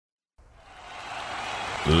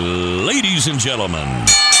Ladies and gentlemen,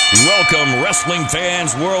 welcome wrestling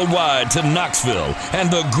fans worldwide to Knoxville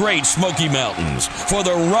and the Great Smoky Mountains for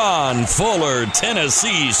the Ron Fuller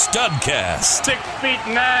Tennessee Studcast. 6 feet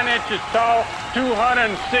 9 inches tall,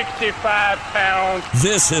 265 pounds.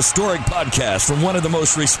 This historic podcast from one of the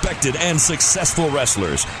most respected and successful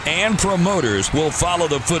wrestlers and promoters will follow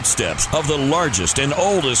the footsteps of the largest and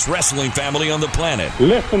oldest wrestling family on the planet.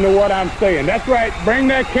 Listen to what I'm saying. That's right. Bring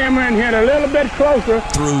that camera in here a little bit closer.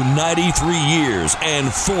 Through 93 years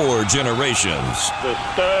and 4 generations. The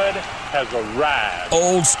stud has arrived.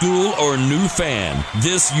 Old school or new fan,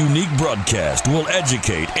 this unique broadcast will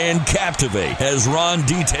educate and captivate as Ron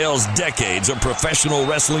details decades of professional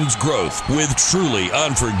wrestling's growth with truly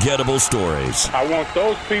unforgettable stories. I want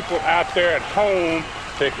those people out there at home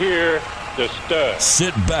to hear the stud.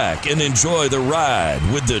 Sit back and enjoy the ride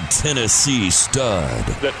with the Tennessee Stud.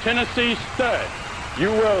 The Tennessee Stud. You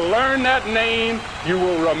will learn that name. You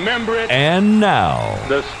will remember it. And now,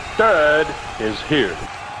 the stud is here.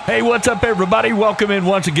 Hey, what's up, everybody? Welcome in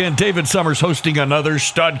once again. David Summers hosting another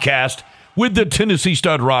Studcast with the Tennessee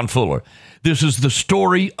Stud, Ron Fuller. This is the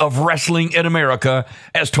story of wrestling in America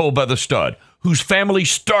as told by the Stud, whose family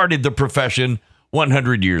started the profession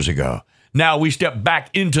 100 years ago. Now we step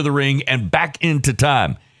back into the ring and back into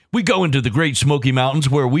time. We go into the Great Smoky Mountains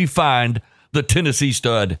where we find the Tennessee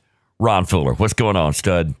Stud, Ron Fuller. What's going on,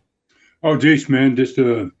 Stud? Oh, geez, man, just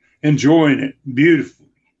enjoying it. Beautiful,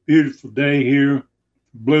 beautiful day here.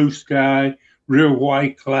 Blue sky, real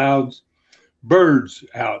white clouds, birds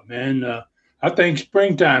out, man. I think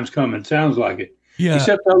springtime's coming. Sounds like it. Yeah.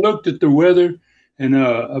 Except I looked at the weather, and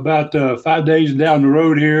about 5 days down the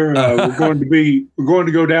road here, we're going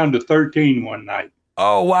to go down to 13 one night.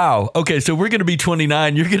 Oh, wow. Okay, so we're going to be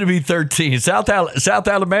 29. You're going to be 13. South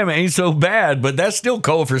Alabama ain't so bad, but that's still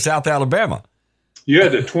cold for South Alabama. Yeah,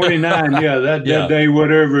 the 29. Yeah, that day,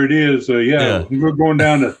 whatever it is. We're going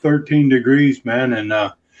down to 13 degrees, man. And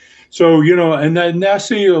so, and I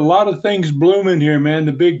see a lot of things blooming here, man.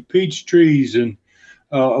 The big peach trees and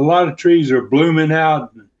a lot of trees are blooming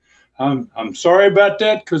out. I'm sorry about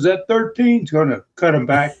that because that 13 is going to cut them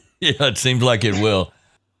back. Yeah, it seems like it will.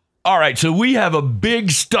 All right, so we have a big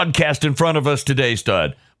Studcast in front of us today,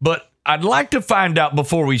 Stud. But I'd like to find out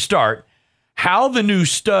before we start how the new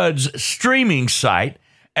Stud's streaming site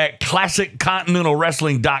at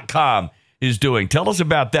ClassicContinentalWrestling.com is doing. Tell us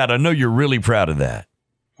about that. I know you're really proud of that.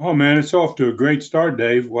 Oh, man, it's off to a great start,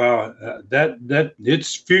 Dave. Wow, that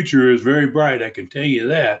its future is very bright, I can tell you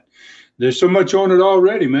that. There's so much on it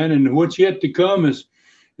already, man, and what's yet to come is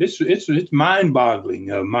it's mind-boggling.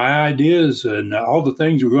 My ideas and all the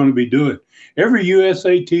things we're going to be doing. Every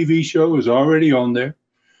USA TV show is already on there.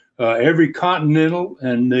 Every Continental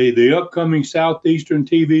and the upcoming Southeastern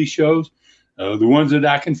TV shows, the ones that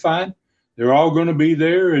I can find, they're all going to be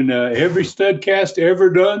there. And every Studcast ever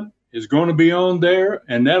done is going to be on there,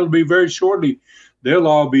 and that'll be very shortly. They'll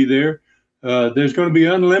all be there. There's going to be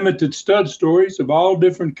unlimited Stud stories of all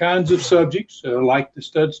different kinds of subjects, like the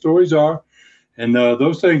Stud stories are. And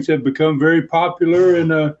those things have become very popular, and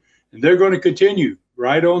they're going to continue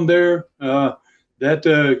right on there. That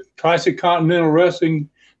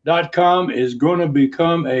ClassicContinentalWrestling.com is going to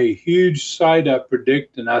become a huge site, I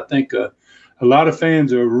predict, and I think a lot of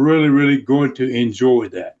fans are really, really going to enjoy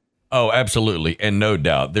that. Oh, absolutely, and no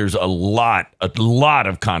doubt. There's a lot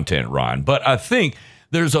of content, Ron, but I think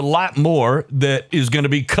there's a lot more that is going to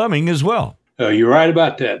be coming as well. You're right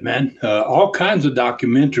about that, man. All kinds of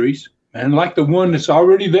documentaries. And like the one that's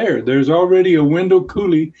already there, there's already a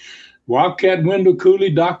Wildcat Wendell Cooley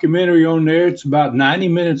documentary on there. It's about 90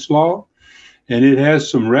 minutes long, and it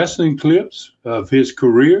has some wrestling clips of his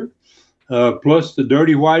career, plus the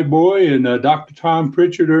Dirty White Boy and Dr. Tom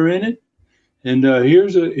Pritchard are in it. And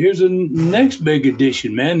here's a next big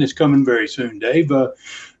edition, man, that's coming very soon, Dave. I'm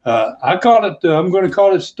going to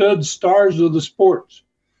call it Stud Stars of the Sports,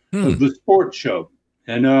 of the sports show.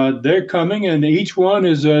 And they're coming, and each one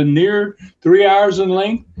is near 3 hours in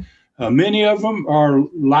length. Many of them are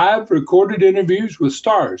live recorded interviews with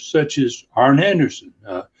stars such as Arn Anderson,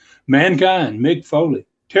 Mankind, Mick Foley,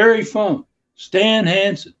 Terry Funk, Stan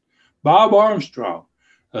Hansen, Bob Armstrong,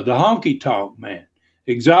 the Honky Tonk Man,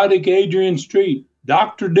 Exotic Adrian Street,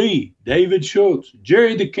 Dr. D, David Schultz,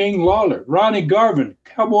 Jerry the King Lawler, Ronnie Garvin,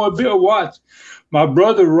 Cowboy Bill Watts, my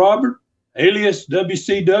brother Robert, alias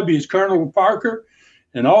WCW's Colonel Parker,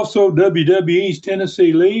 and also WWE's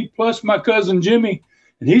Tennessee Lee, plus my cousin Jimmy.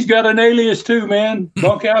 And he's got an alias too, man,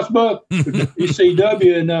 Bunkhouse Buck,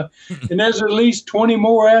 ECW. And there's at least 20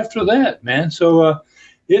 more after that, man. So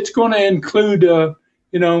it's going to include,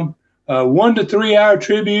 1 to 3 hour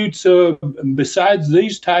tributes. Besides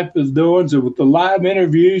these type of ones with the live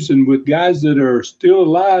interviews and with guys that are still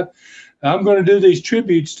alive, I'm going to do these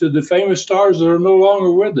tributes to the famous stars that are no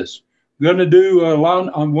longer with us. I'm going to do one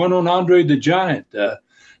on Andre the Giant, the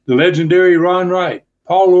legendary Ron Wright,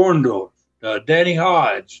 Paul Orndorff, Danny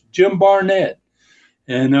Hodge, Jim Barnett,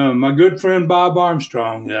 and my good friend Bob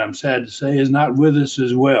Armstrong, that I'm sad to say is not with us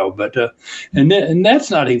as well. But and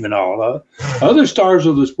that's not even all. Other stars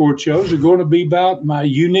of the sports shows are going to be about my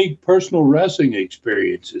unique personal wrestling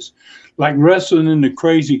experiences, like wrestling in the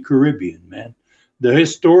crazy Caribbean, man. The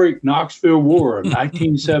historic Knoxville War of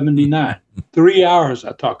 1979. 3 hours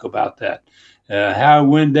I talk about that, how it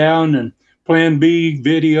went down, and Plan B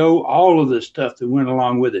video, all of the stuff that went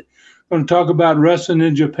along with it. I'm going to talk about wrestling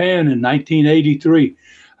in Japan in 1983.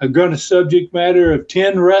 I've got a subject matter of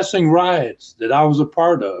 10 wrestling riots that I was a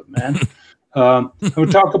part of, man. I'm going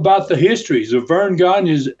to talk about the histories of Vern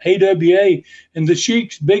Gagne's AWA and the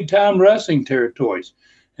Sheik's big-time wrestling territories.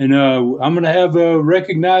 And I'm going to have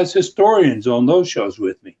recognized historians on those shows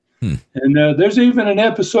with me. And there's even an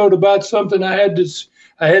episode about something I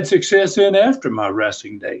had success in after my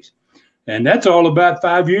wrestling days. And that's all about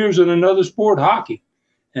 5 years in another sport, hockey,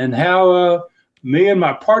 and how me and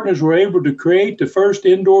my partners were able to create the first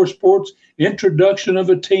indoor sports introduction of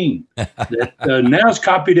a team that now is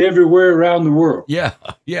copied everywhere around the world. Yeah,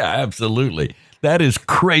 absolutely. That is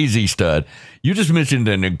crazy, Stud. You just mentioned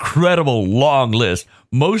an incredible long list,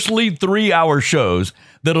 mostly 3-hour shows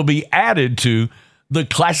that'll be added to the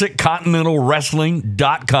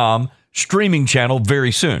ClassicContinentalWrestling.com streaming channel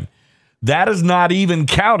very soon. That is not even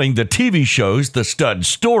counting the TV shows, the Stud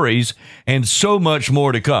Stories, and so much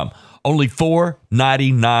more to come. Only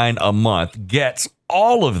 $4.99 a month gets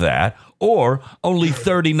all of that, or only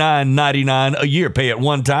 $39.99 a year. Pay at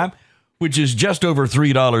one time, which is just over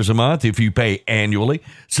 $3 a month if you pay annually.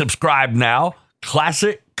 Subscribe now,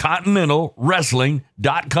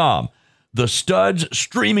 ClassicContinentalWrestling.com. The Studs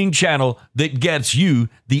streaming channel that gets you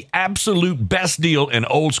the absolute best deal in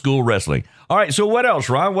old school wrestling. All right, so what else,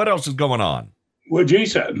 Ron? What else is going on? Well,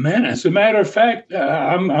 geez, man, as a matter of fact,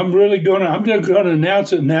 I'm just going to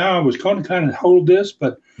announce it now. I was going to kind of hold this,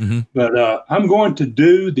 but I'm going to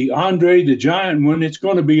do the Andre the Giant one. It's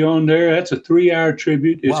going to be on there. That's a 3-hour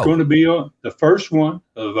tribute. It's going to be on the first one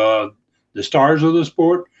of the stars of the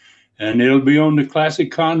sport, and it'll be on the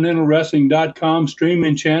ClassicContinentalWrestling.com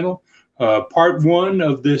streaming channel. Part one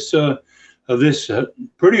of this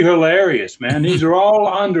pretty hilarious, man. These are all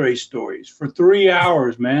Andre stories for 3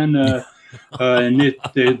 hours, man. And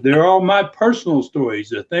they're all my personal stories,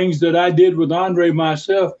 the things that I did with Andre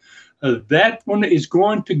myself. That one is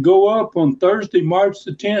going to go up on Thursday, March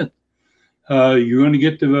the 10th. You're going to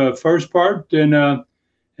get the first part, and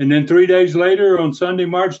then 3 days later on Sunday,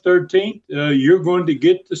 March 13th, you're going to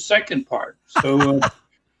get the second part.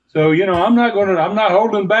 So, you know, I'm not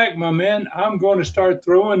holding back, my man. I'm going to start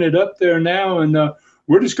throwing it up there now, and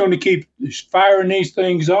we're just going to keep firing these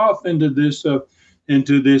things off into this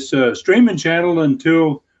streaming channel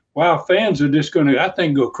until fans are just going to, I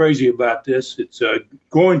think, go crazy about this. It's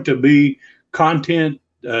going to be content,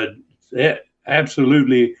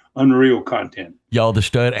 absolutely unreal content. Y'all, the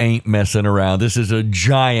Stud ain't messing around. This is a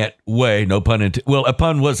giant way, no pun intended. Well, a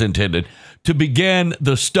pun was intended, to begin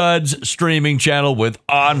the Studs streaming channel with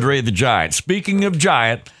Andre the Giant. Speaking of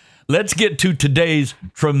giant, let's get to today's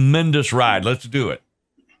tremendous ride. Let's do it.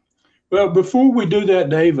 Well, before we do that,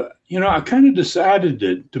 Dave, you know, I kind of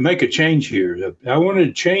decided to make a change here. I wanted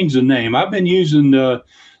to change the name. I've been using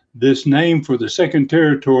this name for the second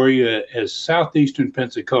territory as Southeastern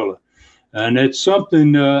Pensacola. And it's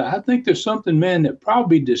something, I think there's something, man, that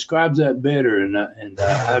probably describes that better.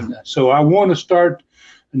 So I want to start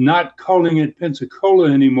not calling it Pensacola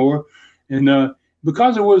anymore. And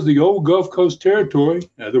because it was the old Gulf Coast territory,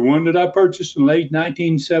 the one that I purchased in late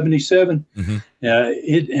 1977,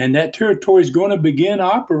 and that territory is going to begin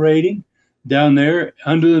operating down there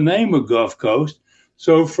under the name of Gulf Coast.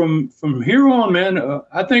 So from here on, man,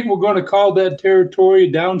 I think we're going to call that territory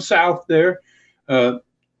down south there.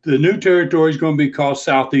 The new territory is going to be called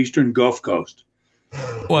Southeastern Gulf Coast.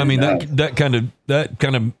 Well, I mean, that kind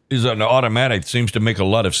of is an automatic. Seems to make a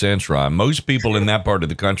lot of sense, Ron. Most people in that part of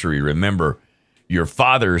the country remember your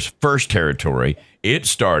father's first territory. It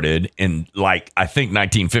started in, I think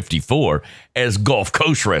 1954 as Gulf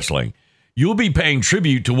Coast Wrestling. You'll be paying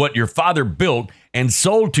tribute to what your father built and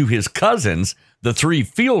sold to his cousins, the three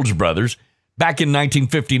Fields brothers, back in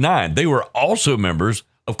 1959. They were also members,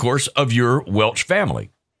 of course, of your Welch family.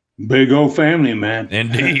 Big old family, man.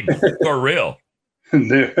 Indeed. For real.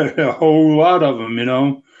 There are a whole lot of them, you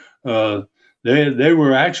know. They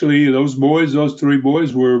were actually, those boys, those three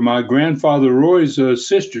boys were my grandfather Roy's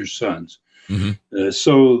sister's sons.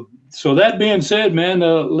 So that being said, man,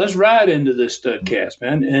 let's ride into this studcast,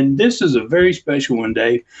 man. And this is a very special one,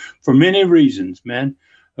 Dave, for many reasons, man.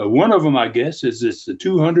 One of them, I guess, is it's the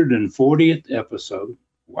 240th episode.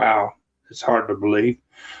 Wow, it's hard to believe.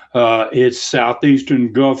 It's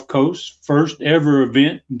Southeastern Gulf Coast first ever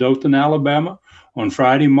event in Dothan, Alabama, on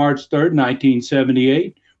Friday, March 3rd,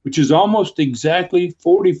 1978, which is almost exactly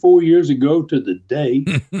 44 years ago to the day,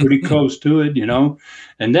 pretty close to it, you know.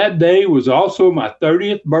 And that day was also my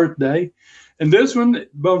 30th birthday. And this one,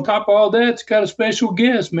 on top of all that, it's got a special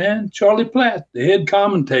guest, man, Charlie Platt, the head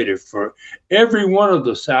commentator for every one of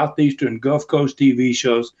the Southeastern Gulf Coast TV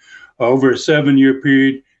shows over a 7-year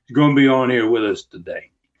period. He's going to be on here with us today.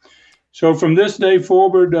 So from this day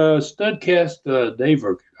forward, Studcast, Dave,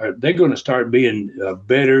 they're going to start being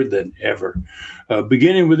better than ever.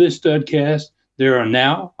 Beginning with this Studcast, there are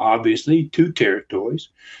now, obviously, 2 territories.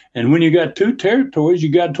 And when you got 2 territories, you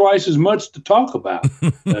got twice as much to talk about.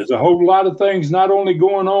 There's a whole lot of things not only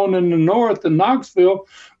going on in the north in Knoxville,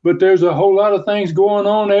 but there's a whole lot of things going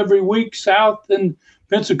on every week south in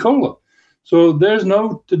Pensacola. So there's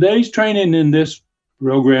no today's training in this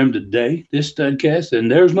program today, this Studcast, and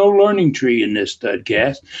there's no learning tree in this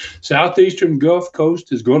Studcast. Southeastern Gulf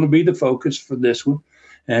Coast is going to be the focus for this one,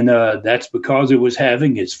 and that's because it was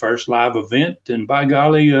having its first live event, and by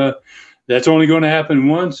golly, that's only going to happen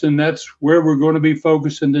once, and that's where we're going to be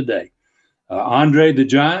focusing today. Andre the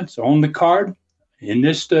Giant's on the card in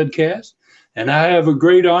this Studcast, and I have a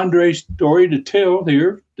great Andre story to tell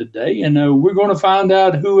here today, and we're going to find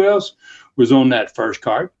out who else was on that first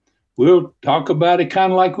card. We'll talk about it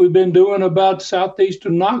kind of like we've been doing about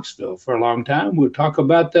Southeastern Knoxville for a long time. We'll talk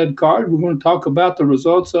about that card. We're going to talk about the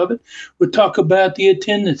results of it. We'll talk about the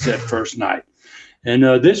attendance that first night. And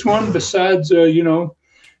this one, besides, being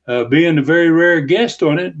a very rare guest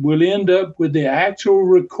on it, will end up with the actual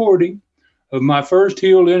recording of my first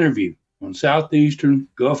Hill interview on Southeastern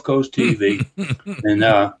Gulf Coast TV.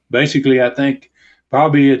 And basically, I think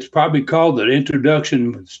it's probably called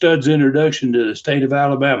the Stud's Introduction to the State of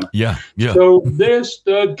Alabama. Yeah. So this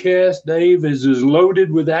Studcast, Dave, is as loaded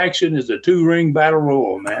with action as a 2-ring battle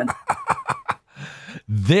royal, man.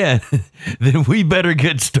 Then we better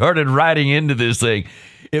get started riding into this thing.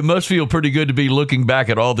 It must feel pretty good to be looking back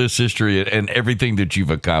at all this history and everything that you've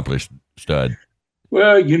accomplished, Stud.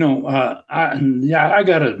 Well, I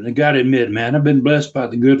gotta admit, man, I've been blessed by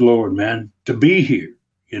the good Lord, man, to be here.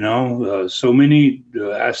 I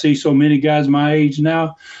see so many guys my age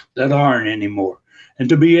now that aren't anymore. And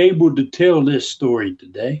to be able to tell this story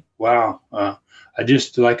today, wow, I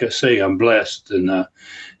just, like I say, I'm blessed. And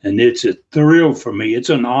it's a thrill for me. It's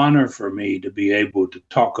an honor for me to be able to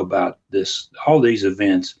talk about all these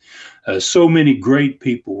events. So many great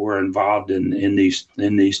people were involved in these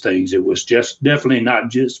things. It was just definitely not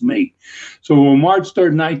just me. So on March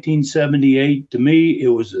 3rd, 1978, to me, it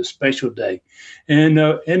was a special day. And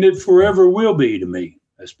it forever will be to me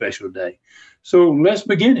a special day. So let's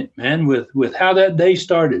begin it, man, with how that day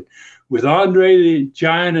started. With Andre the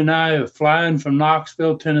Giant and I flying from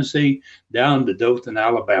Knoxville, Tennessee, down to Dothan,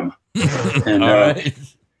 Alabama. And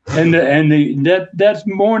that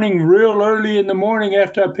morning, real early in the morning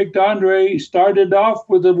after I picked Andre, started off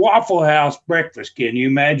with a Waffle House breakfast. Can you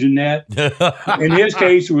imagine that? In his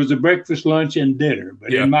case, it was a breakfast, lunch, and dinner.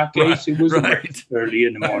 But in my case, it was a breakfast early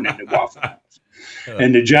in the morning at Waffle House.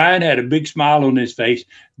 And the Giant had a big smile on his face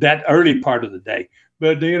that early part of the day.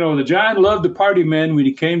 But, the Giant loved the party, man, when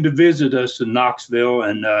he came to visit us in Knoxville.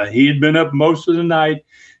 And he had been up most of the night.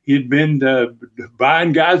 He had been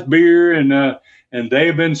buying guys beer, and they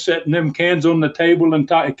had been setting them cans on the table and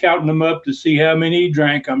counting them up to see how many he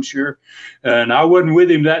drank, I'm sure. And I wasn't with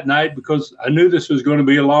him that night because I knew this was going to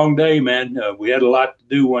be a long day, man. We had a lot to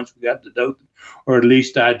do once we got to Dothan, or at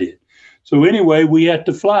least I did. So anyway, we had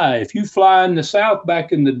to fly. If you fly in the South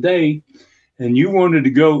back in the day and you wanted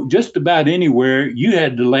to go just about anywhere, you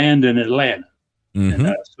had to land in Atlanta. Mm-hmm.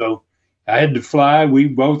 And, so I had to fly. We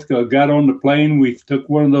both got on the plane. We took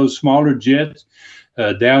one of those smaller jets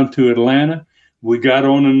down to Atlanta. We got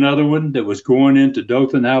on another one that was going into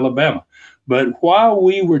Dothan, Alabama. But while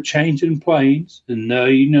we were changing planes, and,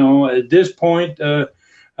 at this point,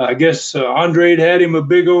 I guess Andre had him a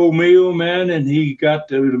big old meal, man, and he got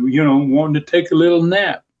to, wanting to take a little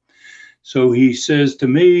nap. So he says to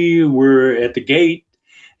me, we're at the gate,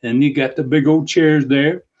 and he got the big old chairs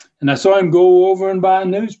there. And I saw him go over and buy a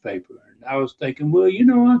newspaper. And I was thinking, well,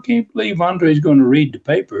 I can't believe Andre's going to read the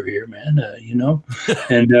paper here, man,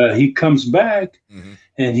 And he comes back, mm-hmm.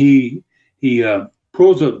 and he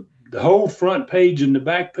pulls a the whole front page and the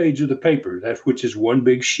back page of the paper, which is one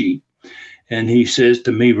big sheet. And he says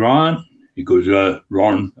to me, Ron, he goes,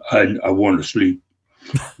 Ron, I want to sleep.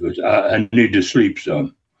 He goes, I need to sleep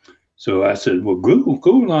some. So I said, well,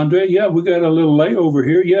 cool, Andre. Yeah, we got a little layover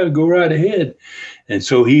here. Yeah, go right ahead. And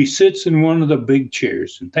so he sits in one of the big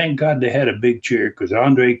chairs. And thank God they had a big chair because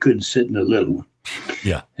Andre couldn't sit in a little one.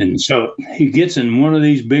 Yeah. And so he gets in one of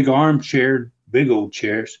these big big old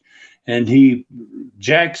chairs, and he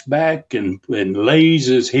jacks back and lays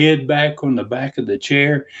his head back on the back of the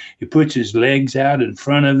chair. He puts his legs out in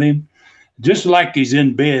front of him, just like he's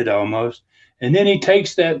in bed almost. And then he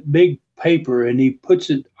takes that big paper and he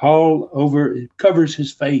puts it all over. It covers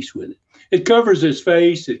his face with it. It covers his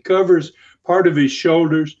face. It covers part of his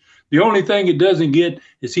shoulders. The only thing it doesn't get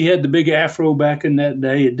is he had the big afro back in that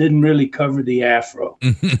day. It didn't really cover the afro.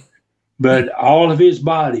 But all of his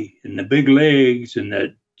body and the big legs and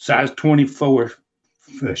the size 24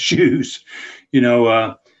 shoes, all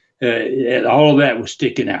of that was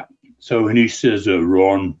sticking out. So, and he says,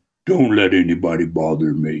 Ron, don't let anybody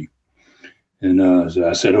bother me. And so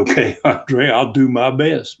I said, okay, Andre, I'll do my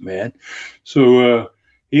best, man. So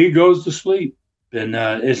he goes to sleep. And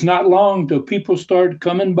it's not long till people start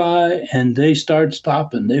coming by and they start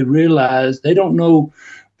stopping. They realize they don't know.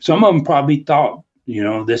 Some of them probably thought,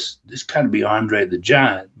 this got to be Andre the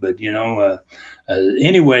Giant. But,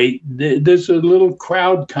 anyway, there's a little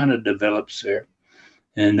crowd kind of develops there.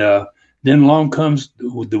 And then along comes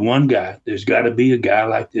the one guy. There's got to be a guy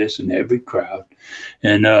like this in every crowd.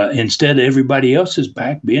 And instead of everybody else is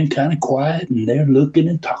back being kind of quiet and they're looking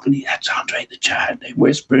and talking, that's Andre the Giant. They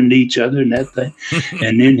whispering to each other and that thing.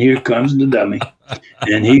 And then here comes the dummy.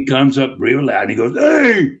 And he comes up real loud and he goes,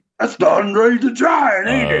 hey, that's the Andre the Giant,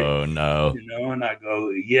 ain't it? Oh, no. And I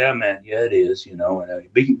go, yeah, man. Yeah, it is. And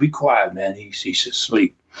be quiet, man. He's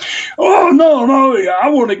asleep. Oh, no, I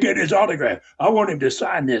want to get his autograph. I want him to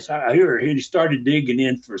sign this. I hear he started digging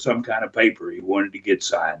in for some kind of paper he wanted to get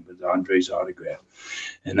signed with Andre's autograph.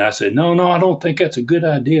 And I said, no, I don't think that's a good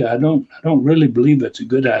idea. I don't really believe that's a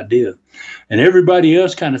good idea. And everybody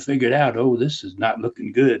else kind of figured out, oh, this is not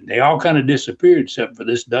looking good. They all kind of disappeared except for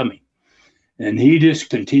this dummy. And he just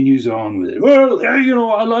continues on with it. Well,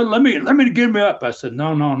 let me get me up. I said,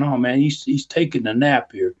 no, man. He's taking a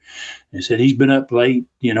nap here. And he said he's been up late,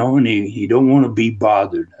 and he don't want to be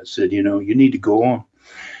bothered. I said, you need to go on.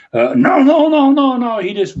 No.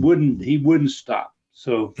 He just wouldn't stop.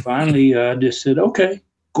 So finally, I just said, okay,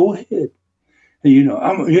 go ahead. And,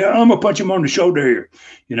 I'm gonna punch him on the shoulder here.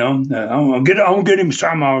 I'm gonna get him to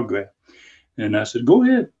sign my autograph. And I said, go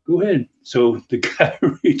ahead. So the guy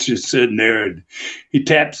reaches in there and he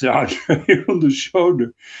taps Andre on the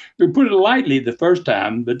shoulder. He put it lightly the first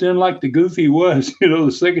time, but then like the goofy was,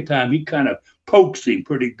 the second time he kind of pokes him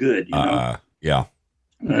pretty good, Yeah.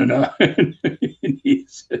 And he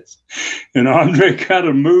says, and Andre kind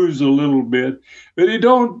of moves a little bit, but they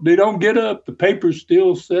don't get up. The paper's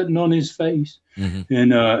still sitting on his face.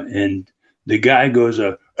 Mm-hmm. And the guy goes,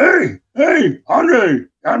 hey, Andre,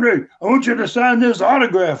 I want you to sign this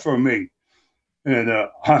autograph for me. And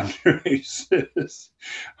Andre says,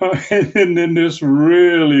 and then this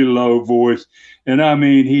really low voice, and I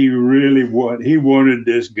mean, he wanted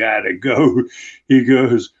this guy to go. He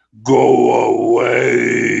goes, go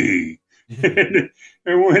away.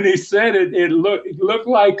 And when he said it, it looked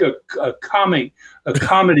like a comedy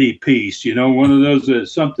piece, one of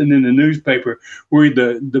those something in the newspaper where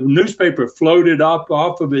the newspaper floated up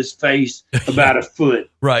off of his face about a foot,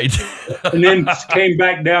 right, and then came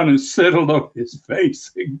back down and settled on his face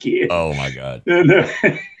again. Oh my God!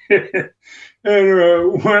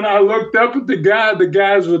 And when I looked up at the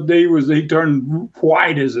guys he turned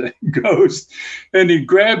white as a ghost, and he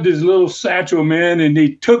grabbed his little satchel, man, and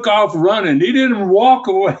he took off running. He didn't walk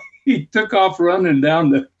away. He took off running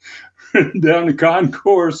down the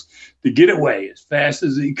concourse to get away as fast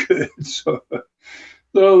as he could. So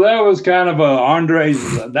that was kind of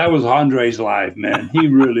Andre's life, man. He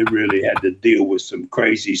really, really had to deal with some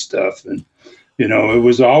crazy stuff. And it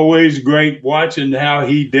was always great watching how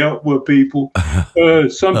he dealt with people.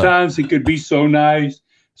 Sometimes he could be so nice.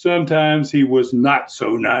 Sometimes he was not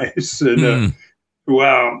so nice. And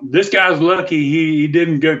well, this guy's lucky he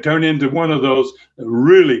didn't turn into one of those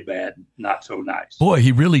really bad, not so nice. Boy,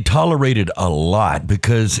 he really tolerated a lot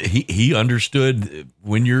because he understood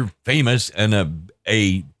when you're famous and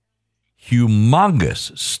a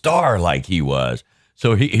humongous star like he was.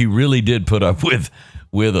 So he really did put up with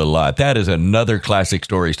a lot. That is another classic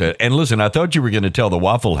story. And listen, I thought you were going to tell the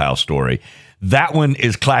Waffle House story. That one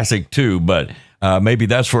is classic too, but maybe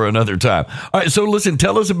that's for another time. All right, so listen,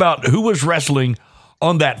 tell us about who was wrestling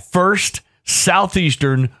on that first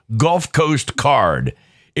Southeastern Gulf Coast card.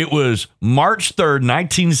 It was March 3rd,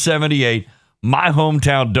 1978, my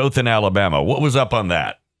hometown, Dothan, Alabama. What was up on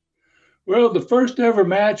that? Well, the first ever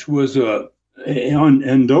match was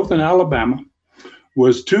in Dothan, Alabama,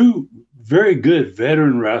 was two very good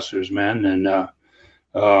veteran wrestlers, man. And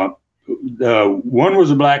one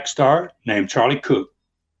was a black star named Charlie Cook,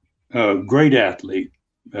 a great athlete.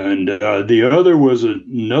 And the other was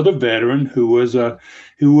another veteran who was a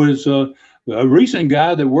recent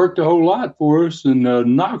guy that worked a whole lot for us in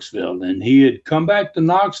Knoxville. And he had come back to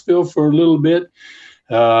Knoxville for a little bit,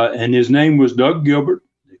 and his name was Doug Gilbert.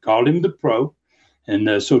 They called him the Pro.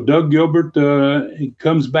 And so Doug Gilbert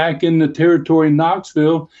comes back in the territory in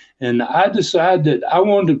Knoxville, and I decided that I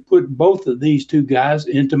wanted to put both of these two guys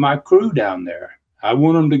into my crew down there. I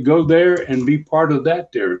want them to go there and be part of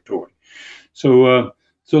that territory. So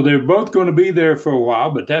they're both going to be there for a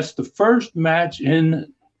while, but that's the first match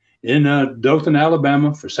in Dothan,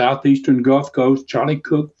 Alabama for Southeastern Gulf Coast, Charlie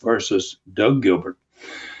Cook versus Doug Gilbert.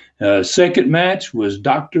 Second match was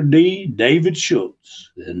Dr. D, David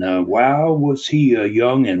Schultz. And wow, was he a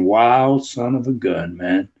young and wild son of a gun,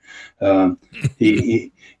 man.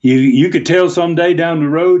 You could tell someday down the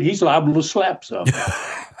road he's liable to slap somebody.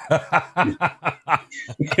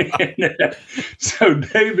 So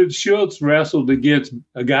David Schultz wrestled against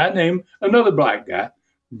a guy named another black guy,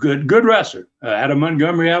 good wrestler out of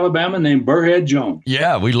Montgomery, Alabama, named Burhead Jones.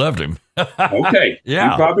 Yeah, we loved him. Okay.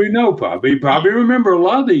 Yeah. You probably remember a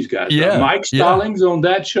lot of these guys. Yeah. Mike Stallings on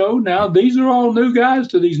that show. Now, these are all new guys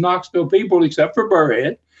to these Knoxville people, except for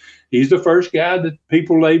Burhead. He's the first guy that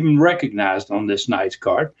people even recognized on this night's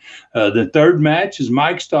card. The third match is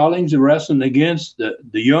Mike Stallings wrestling against the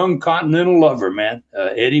young Continental Lover, man,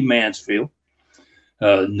 Eddie Mansfield.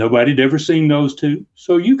 Nobody had ever seen those two.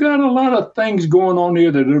 So you got a lot of things going on here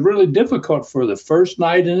that are really difficult for the first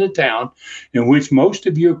night in the town, in which most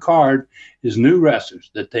of your card is new wrestlers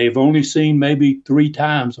that they've only seen maybe 3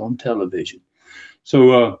 times on television.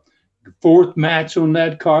 So the fourth match on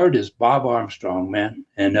that card is Bob Armstrong, man.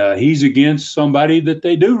 And he's against somebody that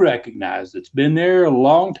they do recognize that's been there a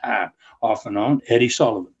long time, off and on, Eddie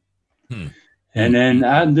Sullivan. And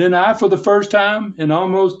then I, for the first time in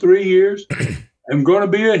almost 3 years, am going to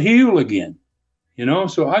be a heel again.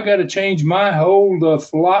 So I got to change my whole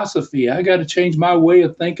philosophy. I got to change my way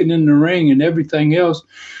of thinking in the ring and everything else.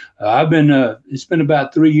 It's been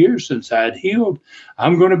about 3 years since I had healed.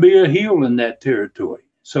 I'm going to be a heel in that territory.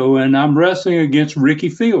 So, and I'm wrestling against Ricky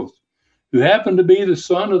Fields, who happened to be the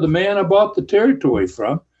son of the man I bought the territory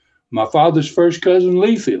from, my father's first cousin,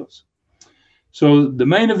 Lee Fields. So the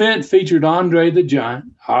main event featured Andre the Giant,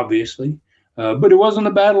 obviously, but it wasn't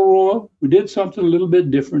a battle royal. We did something a little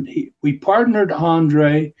bit different. We partnered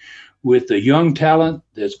Andre with a young talent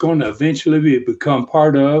that's going to eventually become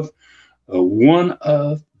part of one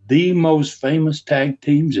of the most famous tag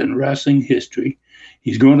teams in wrestling history.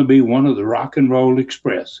 He's going to be one of the Rock and Roll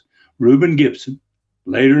Express. Reuben Gibson,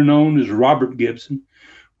 later known as Robert Gibson,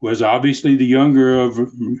 was obviously the younger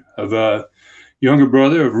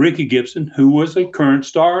brother of Ricky Gibson, who was a current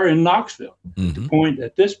star in Knoxville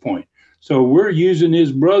at this point. So we're using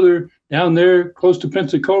his brother down there close to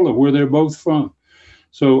Pensacola, where they're both from.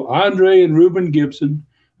 So Andre and Reuben Gibson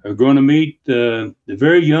are going to meet the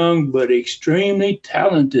very young but extremely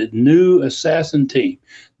talented new assassin team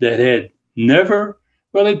that had never.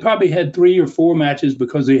 Well, they probably had 3 or 4 matches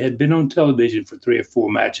because they had been on television for 3 or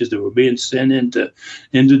 4 matches that were being sent into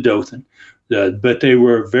Dothan. But they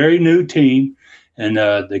were a very new team, and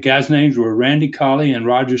the guys' names were Randy Colley and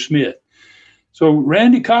Roger Smith. So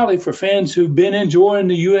Randy Colley, for fans who've been enjoying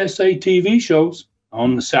the USA TV shows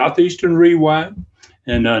on the Southeastern Rewind,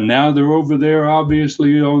 and now they're over there,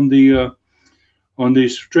 obviously, on the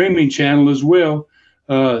streaming channel as well.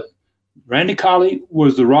 Randy Colley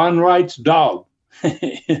was the Ron Wright's dog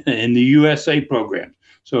in the USA program.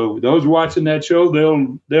 So those watching that show,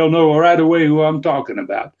 they'll know right away who I'm talking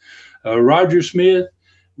about. Roger Smith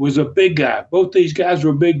was a big guy. Both these guys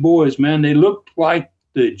were big boys, man. They looked like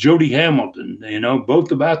the Jody Hamilton,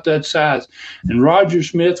 both about that size. And Roger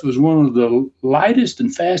Smith was one of the lightest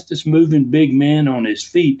and fastest moving big men on his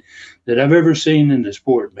feet that I've ever seen in the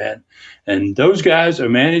sport, man. And those guys are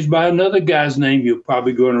managed by another guy's name you're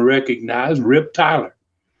probably going to recognize, Rip Tyler.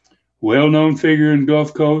 Well-known figure in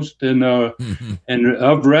Gulf Coast and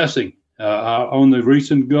of wrestling on the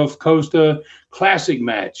recent Gulf Coast Classic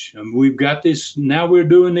match. And we've got this, now we're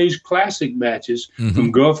doing these Classic matches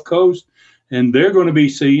from Gulf Coast, and they're going to be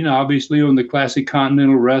seen, obviously, on the Classic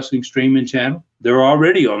Continental Wrestling streaming channel. They're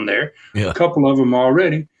already on there, a couple of them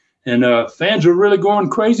already. And fans are really going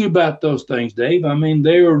crazy about those things, Dave. I mean,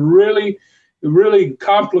 they are really really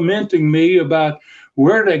complimenting me about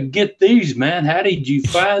where to get these, man. How did you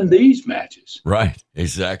find these matches? Right,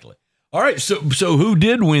 exactly. All right, so who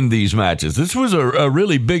did win these matches? This was a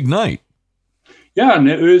really big night. Yeah, and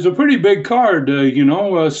it was a pretty big card,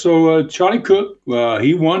 So Charlie Cook,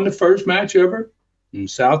 he won the first match ever in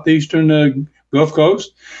Southeastern Gulf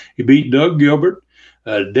Coast. He beat Doug Gilbert.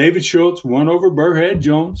 David Schultz won over Burrhead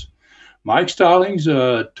Jones. Mike Stallings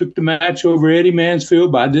took the match over Eddie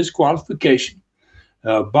Mansfield by disqualification.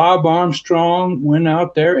 Bob Armstrong went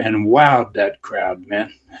out there and wowed that crowd,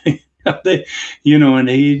 man. And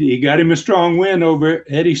he got him a strong win over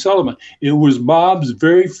Eddie Sullivan. It was Bob's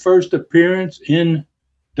very first appearance in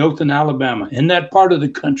Dothan, Alabama, in that part of the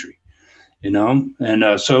country,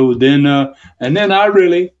 And so then I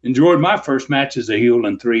really enjoyed my first match as a heel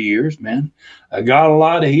in 3 years, man. I got a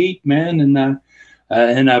lot of heat, man,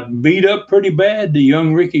 and I beat up pretty bad the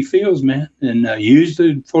young Ricky Fields, man, and used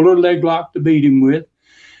the Fuller leg lock to beat him with.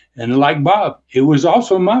 And like Bob, it was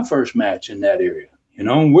also my first match in that area.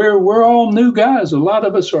 We're all new guys. A lot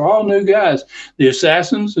of us are all new guys. The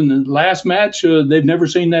Assassins in the last match, they've never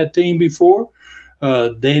seen that team before. I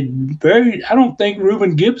don't think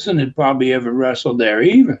Reuben Gibson had probably ever wrestled there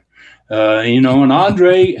either. And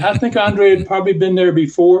Andre, I think Andre had probably been there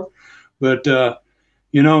before. But, so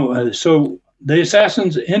the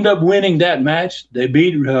Assassins end up winning that match. They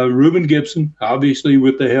beat Reuben Gibson, obviously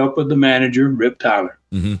with the help of the manager, Rip Tyler.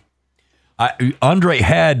 Mm-hmm. Andre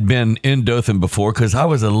had been in Dothan before because I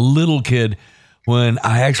was a little kid when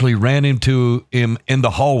I actually ran into him in the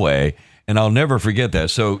hallway, and I'll never forget that.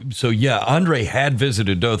 So yeah, Andre had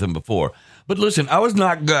visited Dothan before. But listen, I was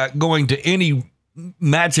not going to any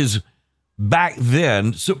matches back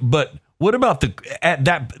then. But what about at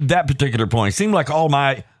that particular point? It seemed like all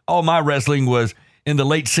my wrestling was in the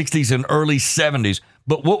late 60s and early 70s.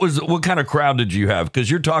 But what kind of crowd did you have? Because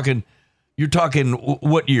you're talking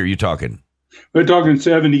what year are you talking? We're talking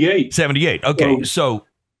 78. 78. Okay. So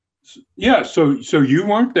yeah. So you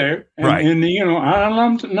weren't there. And, right. And,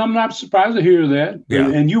 I'm not surprised to hear that. Yeah.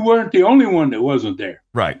 And you weren't the only one that wasn't there.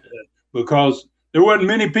 Right. Because there wasn't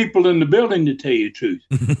many people in the building, to tell you the truth.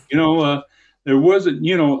 There wasn't,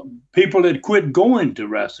 people that quit going to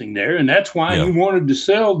wrestling there. And that's why he wanted to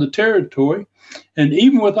sell the territory. And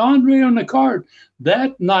even with Andre on the card,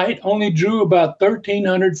 that night only drew about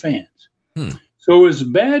 1,300 fans. So as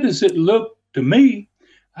bad as it looked to me,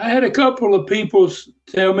 I had a couple of people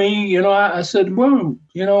tell me, I said, well,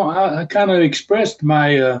 I kind of expressed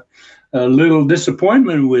my little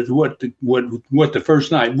disappointment with what the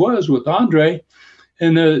first night was with Andre.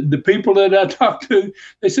 And the people that I talked to,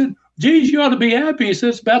 they said, geez, you ought to be happy. He said,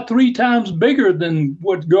 it's about 3 times bigger than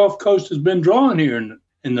what Gulf Coast has been drawing here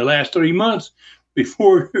in the last 3 months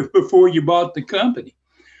before you bought the company.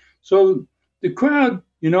 So the crowd,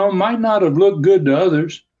 might not have looked good to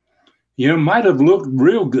others. Might have looked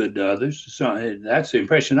real good to others. So that's the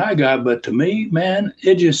impression I got. But to me, man,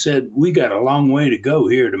 it just said, we got a long way to go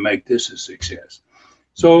here to make this a success.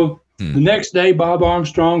 So the next day, Bob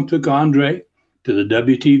Armstrong took Andre to the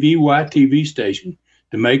WTVY TV station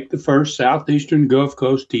to make the first Southeastern Gulf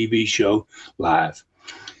Coast TV show live.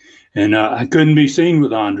 And I couldn't be seen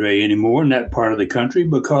with Andre anymore in that part of the country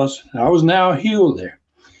because I was now a heel there.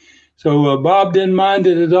 So Bob didn't mind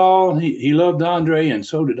it at all. He loved Andre, and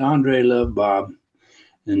so did Andre love Bob.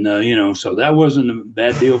 And, so that wasn't a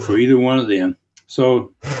bad deal for either one of them.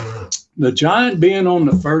 So the Giant being on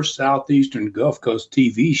the first Southeastern Gulf Coast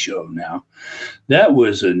TV show now, that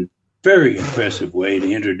was a very impressive way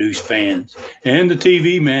to introduce fans and the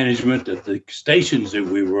TV management of the stations that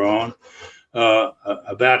we were on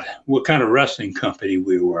about what kind of wrestling company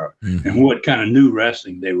we were and what kind of new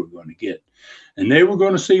wrestling they were going to get. And they were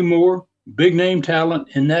going to see more big name talent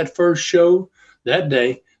in that first show that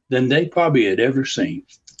day than they probably had ever seen.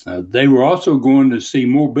 They were also going to see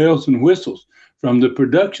more bells and whistles from the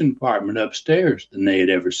production department upstairs than they had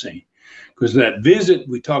ever seen. Because that visit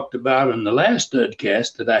we talked about in the last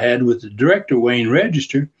studcast that I had with the director, Wayne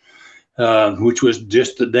Register, which was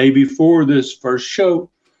just the day before this first show,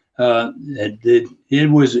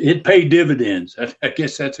 it paid dividends. I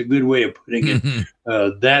guess that's a good way of putting it.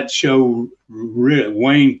 That show,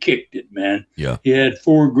 Wayne kicked it, man. Yeah. He had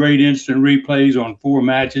 4 great instant replays on 4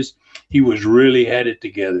 matches. He really had it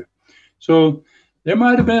together. So there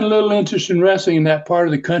might have been a little interest in wrestling in that part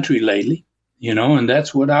of the country lately, and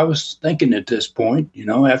that's what I was thinking at this point,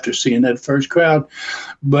 after seeing that first crowd.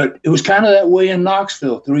 But it was kind of that way in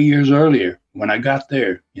Knoxville 3 years earlier when I got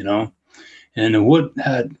there, And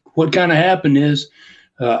what kind of happened is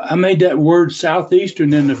I made that word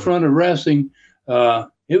Southeastern in the front of wrestling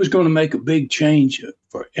it was going to make a big change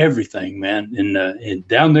for everything, man. And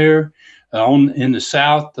down there in the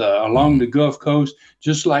South, along the Gulf Coast,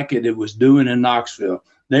 just like it was doing in Knoxville,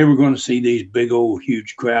 they were going to see these big old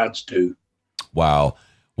huge crowds too. Wow.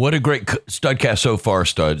 What a great Studcast so far,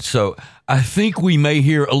 Stud. So I think we may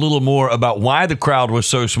hear a little more about why the crowd was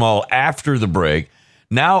so small after the break.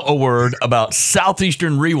 Now a word about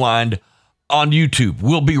Southeastern Rewind on YouTube.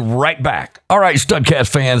 We'll be right back. All right, Studcast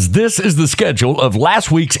fans, this is the schedule of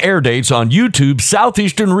last week's air dates on YouTube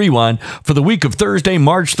Southeastern Rewind for the week of Thursday,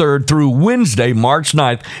 March 3rd through Wednesday, March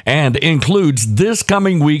 9th, and includes this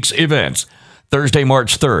coming week's events. Thursday,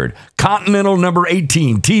 March 3rd, Continental number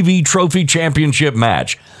 18 TV Trophy Championship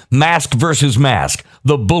match, Mask versus Mask,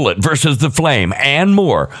 The Bullet versus The Flame, and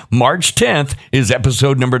more. March 10th is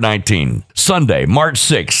episode number 19. Sunday, March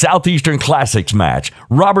 6th, Southeastern Classics match,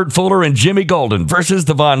 Robert Fuller and Jimmy Golden versus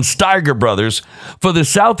the Von Steiger brothers for the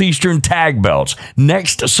Southeastern Tag Belts.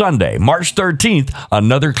 Next Sunday, March 13th,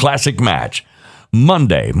 another classic match.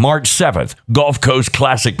 Monday, March 7th, Gulf Coast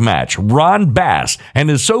Classic match, Ron Bass and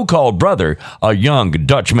his so-called brother, a young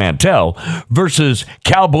Dutch Mantell, versus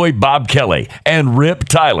Cowboy Bob Kelly and Rip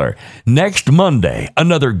Tyler. Next Monday,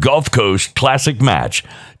 another Gulf Coast Classic match.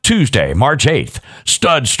 Tuesday, March 8th,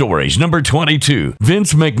 Stud Stories number 22,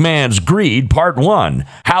 Vince McMahon's Greed Part 1,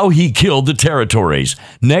 How He Killed the Territories.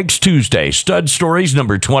 Next Tuesday, Stud Stories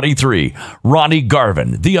number 23, Ronnie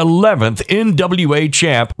Garvin, the 11th NWA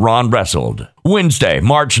champ Ron wrestled. Wednesday,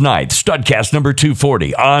 March 9th, Studcast number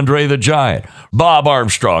 240, Andre the Giant, Bob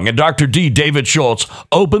Armstrong, and Dr. D. David Schultz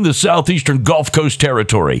open the Southeastern Gulf Coast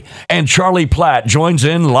territory, and Charlie Platt joins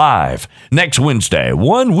in live. Next Wednesday,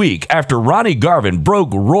 1 week after Ronnie Garvin broke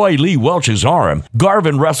Roy Lee Welch's arm,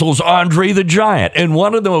 Garvin wrestles Andre the Giant in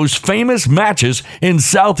one of the most famous matches in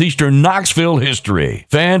Southeastern Knoxville history.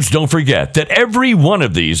 Fans, don't forget that every one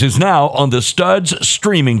of these is now on the Studs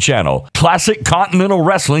streaming channel,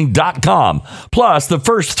 ClassicContinentalWrestling.com. Plus, the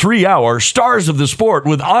first 3 hour Stars of the Sport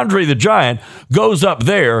with Andre the Giant goes up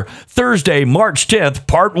there Thursday, March 10th,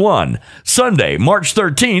 Part 1. Sunday, March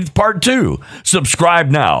 13th, Part 2. Subscribe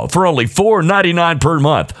now for only $4.99 per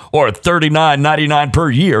month or $39.99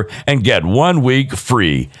 per year and get 1 week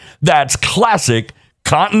free. That's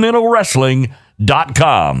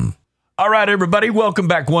ClassicContinentalWrestling.com. All right, everybody, welcome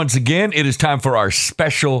back once again. It is time for our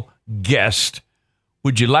special guest.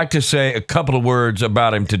 Would you like to say a couple of words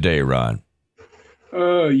about him today, Ron?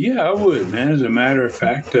 Yeah, I would, man. As a matter of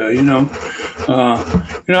fact, I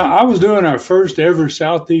was doing our first ever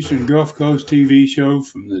Southeastern Gulf Coast TV show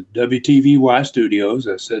from the WTVY studios.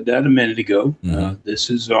 I said that a minute ago. Mm-hmm. This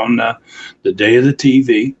is on the day of the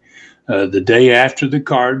TV, the day after the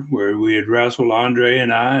card where we had wrestled Andre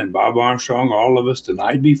and I and Bob Armstrong, all of us the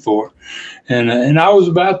night before. And I was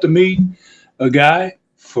about to meet a guy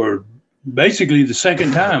for basically the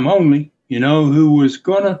second time only, who was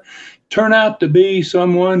going to turn out to be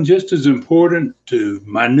someone just as important to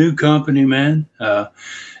my new company, man,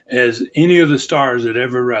 as any of the stars that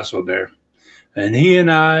ever wrestled there. And he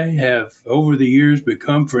and I have, over the years,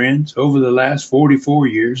 become friends, over the last 44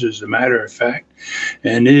 years, as a matter of fact.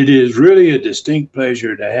 And it is really a distinct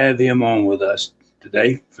pleasure to have him on with us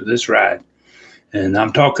today for this ride. And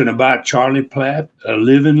I'm talking about Charlie Platt, a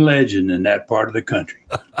living legend in that part of the country.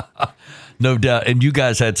 No doubt. And you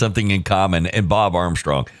guys had something in common. And Bob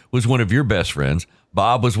Armstrong was one of your best friends.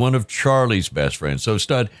 Bob was one of Charlie's best friends. So,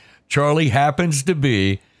 Stud, Charlie happens to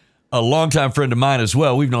be a longtime friend of mine as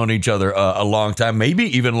well. We've known each other a long time, maybe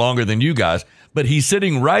even longer than you guys. But he's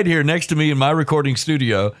sitting right here next to me in my recording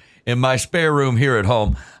studio in my spare room here at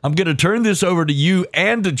home. I'm going to turn this over to you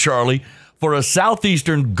and to Charlie for a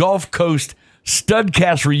Southeastern Gulf Coast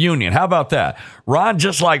Studcast reunion. How about that? Ron,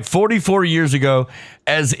 just like 44 years ago,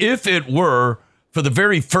 as if it were for the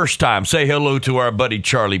very first time, say hello to our buddy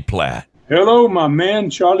Charlie Platt. Hello, my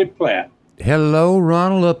man, Charlie Platt. Hello,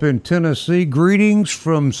 Ronald, up in Tennessee. Greetings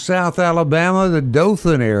from South Alabama, the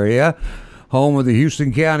Dothan area, home of the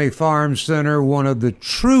Houston County Farm Center, one of the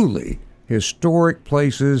truly historic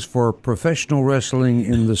places for professional wrestling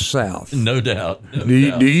in the South. No doubt. Do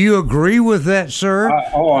you agree with that, sir?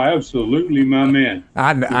 Absolutely, my man.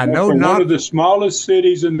 I know not one of the smallest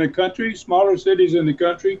cities in the country,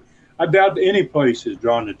 I doubt any place has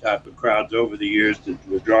drawn the type of crowds over the years that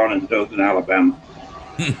were drawn in Dothan, Alabama.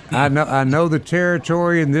 I know the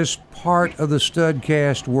territory in this part of the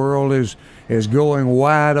Studcast world is going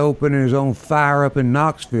wide open and is on fire up in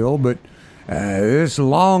Knoxville, but this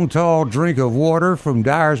long, tall drink of water from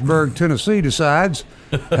Dyersburg, Tennessee decides,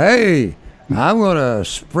 hey, I'm going to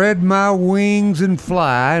spread my wings and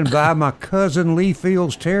fly and buy my cousin Lee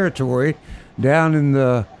Field's territory down in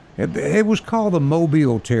the It was called the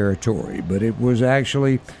Mobile Territory, but it was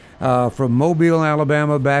actually from Mobile,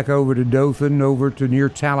 Alabama, back over to Dothan, over to near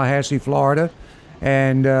Tallahassee, Florida,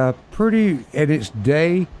 and in its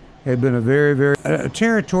day had been a very a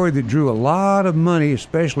territory that drew a lot of money,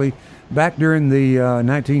 especially back during the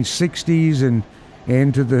 1960s and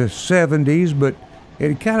into the 70s, but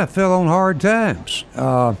it kind of fell on hard times.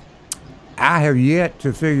 I have yet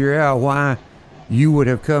to figure out why you would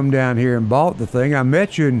have come down here and bought the thing. I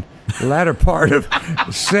met you in the latter part of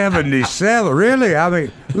 77. Really? I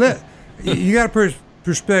mean, you got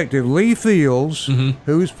perspective. Lee Fields,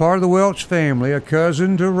 who's part of the Welch family, a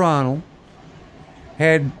cousin to Ronald,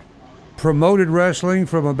 had promoted wrestling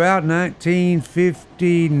from about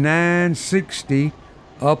 1959-60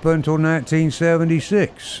 up until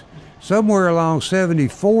 1976. Somewhere along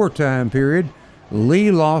 74 time period,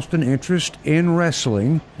 Lee lost an interest in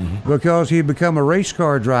wrestling because he had become a race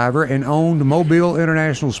car driver and owned Mobile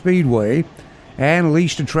International Speedway and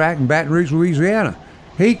leased a track in Baton Rouge, Louisiana.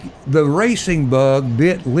 The racing bug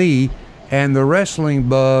bit Lee, and the wrestling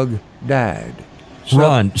bug died.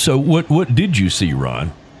 Ron, so what did you see,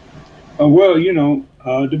 Ron? Well,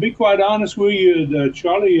 to be quite honest with you,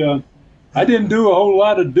 Charlie, I didn't do a whole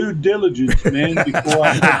lot of due diligence, man, before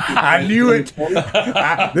I knew it.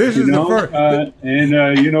 This is the first. And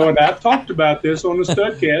I've talked about this on the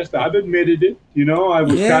Studcast. I've admitted it. I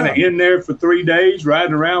was kind of in there for 3 days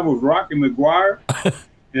riding around with Rocky McGuire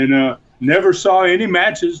and never saw any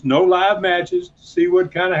matches, no live matches, to see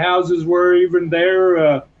what kind of houses were even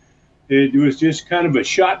there. It was just kind of a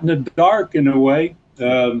shot in the dark in a way,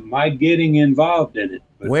 my getting involved in it.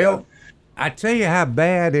 But, I tell you how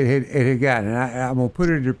bad it had gotten, and I'm going to put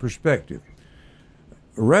it into perspective.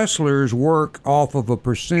 Wrestlers work off of a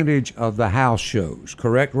percentage of the house shows,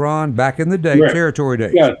 correct, Ron? Back in the day, right. Territory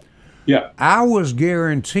days. Yeah. I was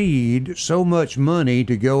guaranteed so much money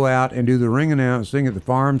to go out and do the ring announcing at the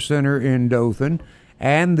Farm Center in Dothan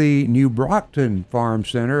and the New Brockton Farm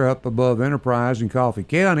Center up above Enterprise in Coffee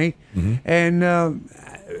County. And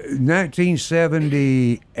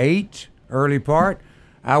 1978, early part,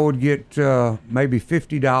 I would get maybe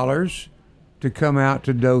 $50 to come out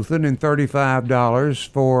to Dothan and $35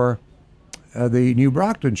 for the New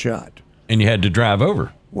Brockton shot. And you had to drive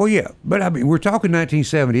over. Well, yeah, but I mean, we're talking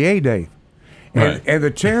 1978, Dave. Right. And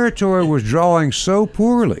the territory was drawing so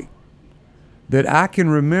poorly that I can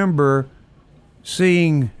remember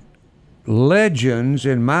seeing legends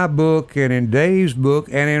in my book and in Dave's book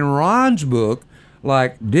and in Ron's book,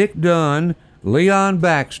 like Dick Dunn, Leon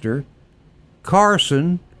Baxter,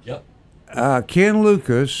 Carson, Ken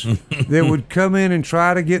Lucas, that would come in and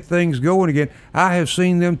try to get things going again. I have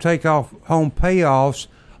seen them take home payoffs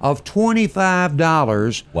of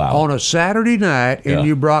 $25 on a Saturday night in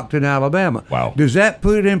New Brockton, Alabama. Wow. Does that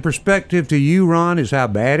put it in perspective to you, Ron, as how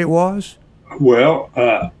bad it was? Well,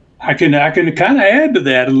 I can kind of add to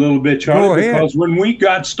that a little bit, Charlie, because when we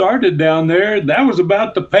got started down there, that was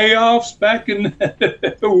about the payoffs back in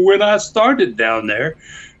when I started down there.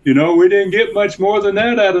 We didn't get much more than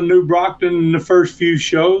that out of New Brockton in the first few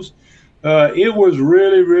shows. It was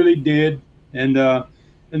really, really dead. And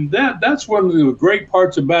that's one of the great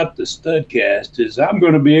parts about the Studcast is I'm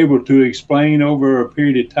going to be able to explain over a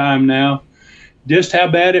period of time now just how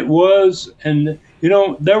bad it was. And,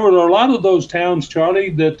 there were a lot of those towns, Charlie,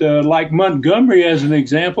 that like Montgomery, as an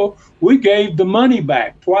example, we gave the money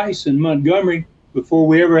back twice in Montgomery before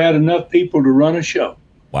we ever had enough people to run a show.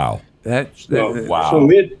 Wow. Wow. So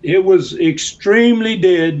it was extremely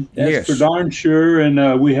dead. That's for darn sure.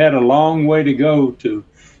 And we had a long way to go to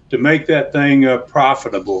make that thing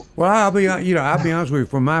profitable. Well, I'll be honest with you.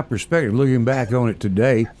 From my perspective, looking back on it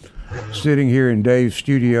today, sitting here in Dave's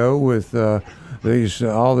studio with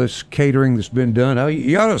all this catering that's been done. Oh,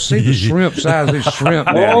 you ought to see the shrimp size of this shrimp.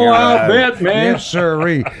 I'll bet, man. Yes,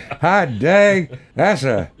 sirree. Hi, Dag.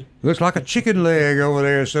 Looks like a chicken leg over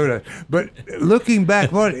there. But looking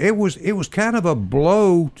back on it, it was kind of a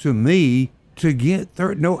blow to me to get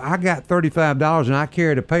I got $35 and I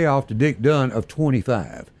carried a payoff to Dick Dunn of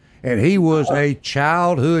 $25. And he was a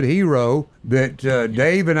childhood hero that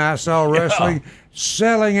Dave and I saw wrestling,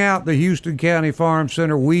 selling out the Houston County Farm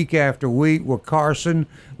Center week after week with Carson,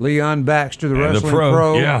 Leon Baxter, the wrestling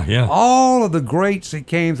pro. Yeah. All of the greats that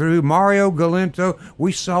came through, Mario Galento,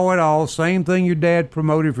 we saw it all. Same thing your dad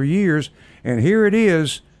promoted for years. And here it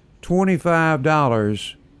is,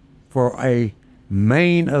 $25 for a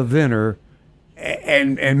main eventer.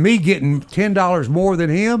 And me getting $10 more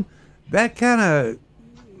than him, that kind of...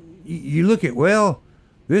 You look at,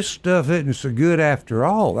 this stuff isn't so good after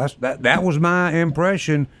all. That was my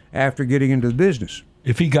impression after getting into the business.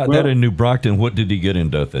 If he got that in New Brockton, what did he get in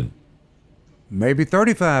Dothan? maybe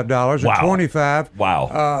 $35 or $25.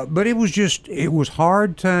 Wow. But it was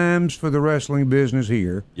hard times for the wrestling business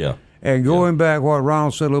here. Yeah. And going back what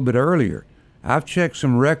Ronald said a little bit earlier, I've checked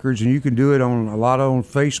some records, and you can do it on a lot on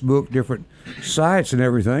Facebook, different sites and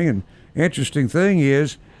everything. And interesting thing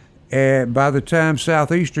is, by the time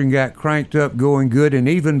Southeastern got cranked up, going good, and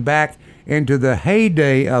even back into the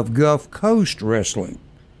heyday of Gulf Coast wrestling,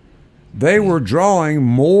 they were drawing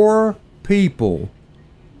more people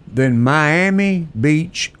than Miami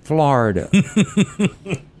Beach, Florida.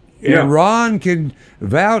 Yeah. And Ron can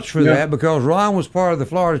vouch for that because Ron was part of the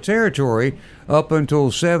Florida territory up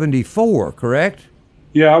until 74, correct?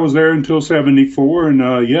 Yeah, I was there until 74, and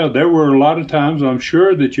there were a lot of times I'm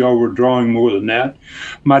sure that y'all were drawing more than that.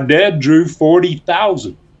 My dad drew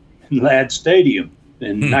 40,000 in Ladd Stadium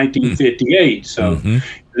in 1958, so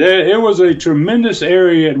it was a tremendous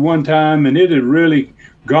area at one time, and it had really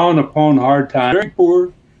gone upon hard times. Very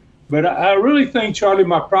poor. But I really think, Charlie,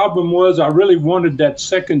 my problem was I really wanted that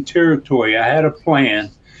second territory. I had a plan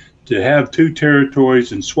to have two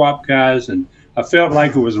territories and swap guys, and I felt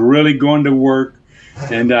like it was really going to work.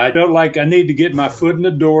 And I felt like I need to get my foot in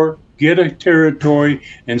the door, get a territory,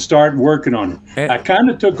 and start working on it. I kind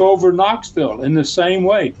of took over Knoxville in the same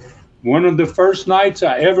way. One of the first nights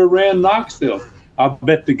I ever ran Knoxville, I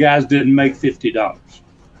bet the guys didn't make $50.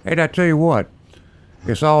 And I tell you what,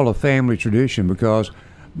 it's all a family tradition because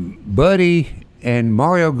Buddy and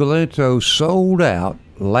Mario Galento sold out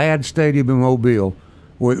Ladd Stadium in Mobile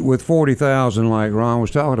with 40,000 like Ron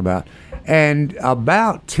was talking about. And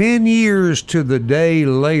about 10 years to the day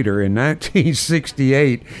later, in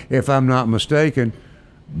 1968, if I'm not mistaken,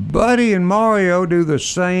 Buddy and Mario do the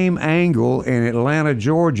same angle in Atlanta,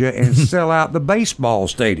 Georgia, and sell out the baseball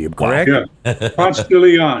stadium, correct? Yeah. Ponce de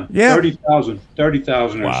Leon, Yeah.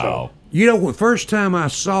 30,000 or so. You know, the first time I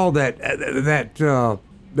saw that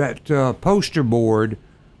poster board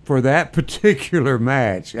for that particular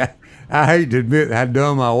match, I hate to admit how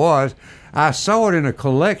dumb I was. I saw it in a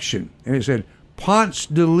collection, and it said Ponce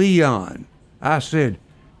de Leon. I said,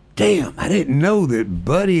 damn, I didn't know that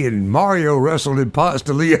Buddy and Mario wrestled in Ponce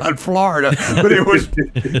de Leon, Florida. But it was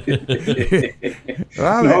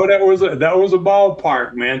No, that was a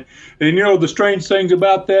ballpark, man. And you know the strange things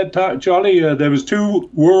about that, Charlie, there was two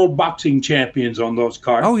world boxing champions on those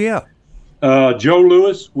cards. Oh yeah. Joe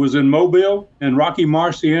Louis was in Mobile, and Rocky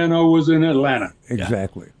Marciano was in Atlanta.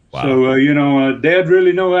 Exactly. Wow. So Dad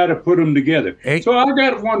really know how to put them together. Hey. So I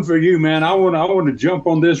got one for you, man. I want to jump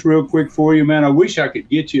on this real quick for you, man. I wish I could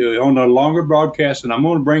get you on a longer broadcast, and I'm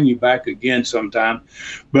going to bring you back again sometime.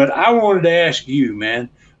 But I wanted to ask you, man.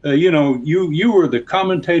 You were the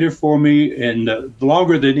commentator for me, and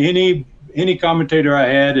longer than any commentator I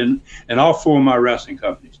had in all four of my wrestling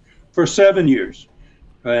companies for 7 years.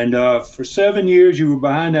 And for 7 years, you were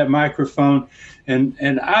behind that microphone,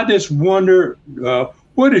 and I just wonder.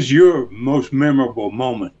 What is your most memorable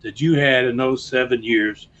moment that you had in those 7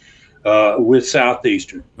 years with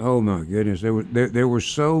Southeastern? Oh my goodness, there were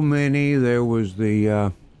so many. There was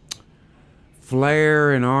the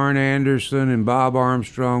Flair and Arn Anderson and Bob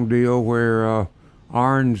Armstrong deal where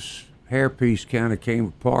Arn's hairpiece kind of came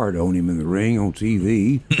apart on him in the ring on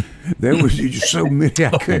TV. There was just so many.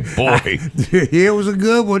 It was a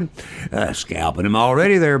good one. Scalping him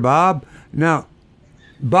already there, Bob. Now,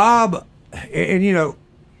 Bob, and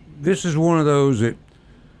this is one of those that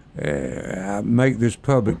I make this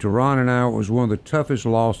public to Ron and I. It was one of the toughest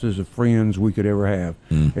losses of friends we could ever have.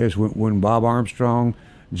 Is when Bob Armstrong,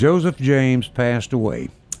 Joseph James passed away,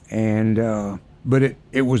 and but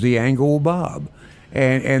it was the angle of Bob.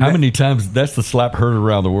 And how many times that's the slap heard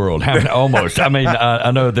around the world? Almost. I mean,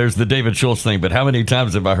 I know there's the David Schultz thing, but how many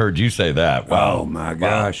times have I heard you say that? Wow. Oh my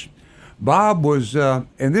gosh, Bob was, and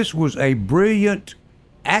this was a brilliant.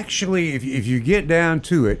 Actually, if you get down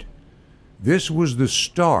to it, this was the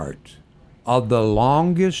start of the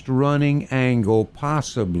longest running angle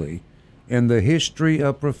possibly in the history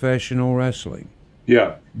of professional wrestling.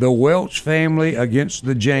 Yeah. The Welch family against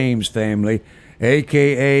the James family,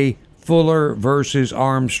 a.k.a. Fuller versus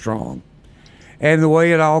Armstrong. And the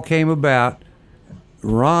way it all came about,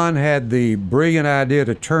 Ron had the brilliant idea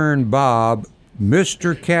to turn Bob,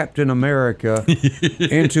 Mr. Captain America,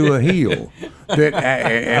 into a heel.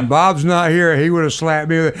 And Bob's not here. He would have slapped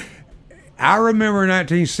me. I remember in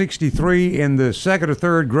 1963 in the second or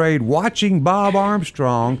third grade watching Bob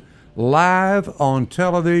Armstrong live on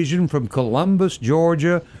television from Columbus,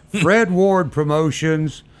 Georgia, Fred Ward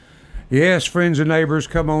Promotions. Yes, friends and neighbors,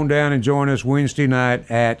 come on down and join us Wednesday night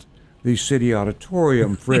at the City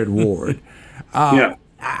Auditorium, Fred Ward. Yeah.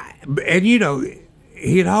 And,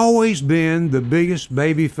 he'd always been the biggest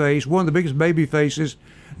baby face, one of the biggest baby faces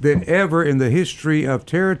that ever in the history of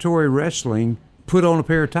territory wrestling put on a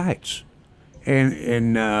pair of tights.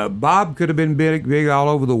 And Bob could have been big all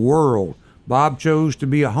over the world. Bob chose to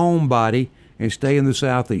be a homebody and stay in the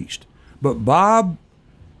Southeast. But Bob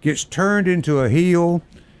gets turned into a heel.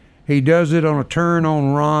 He does it on a turn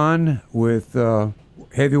on Ron with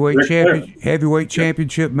heavyweight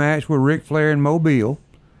championship match with Ric Flair in Mobile.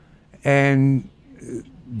 And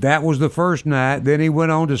that was the first night. Then he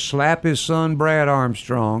went on to slap his son Brad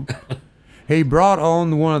Armstrong. He brought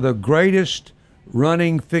on one of the greatest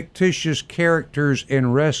running fictitious characters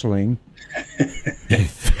in wrestling.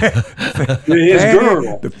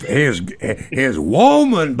 His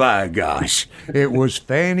woman, by gosh, it was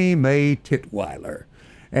Fannie Mae Titweiler,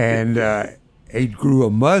 and he grew a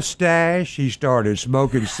mustache. He started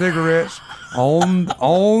smoking cigarettes on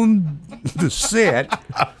the set,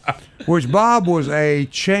 which Bob was a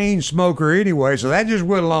chain smoker anyway, so that just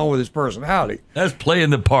went along with his personality. That's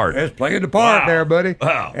playing the part. That's playing the part there, buddy.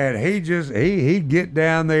 Wow. And he'd get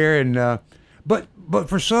down there and but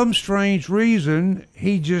for some strange reason,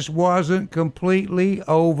 he just wasn't completely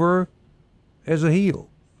over as a heel.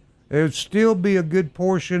 There'd still be a good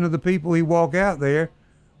portion of the people he walk out there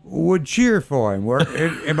would cheer for him.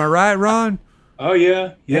 Am I right, Ron? Oh,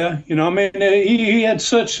 yeah. You know, I mean, he had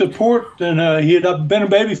such support, and he had been a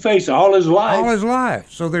babyface all his life. All his life.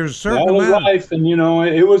 So there's a certain all his amount. life, and, you know,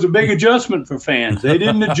 it was a big adjustment for fans. They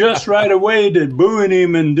didn't adjust right away to booing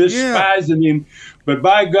him and despising him. But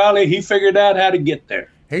by golly, he figured out how to get there.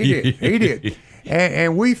 He did.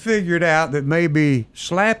 And we figured out that maybe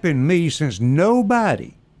slapping me, since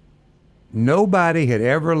nobody had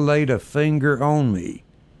ever laid a finger on me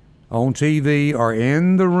on TV or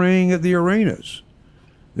in the ring at the arenas,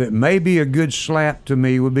 that maybe a good slap to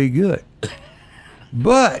me would be good.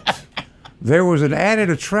 But there was an added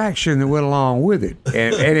attraction that went along with it.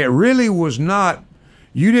 And it really was not,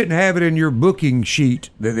 you didn't have it in your booking sheet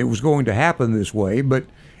that it was going to happen this way, but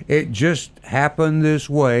it just happened this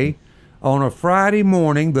way on a Friday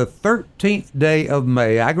morning, the 13th day of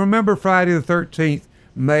May. I remember Friday the 13th,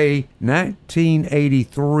 May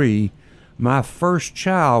 1983. My first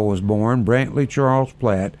child was born, Brantley Charles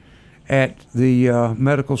Platt, at the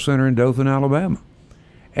medical center in Dothan, Alabama.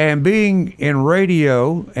 And being in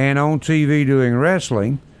radio and on TV doing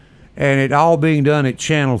wrestling, and it all being done at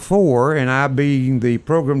Channel 4, and I being the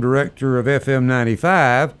program director of FM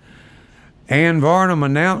 95, Ann Varnum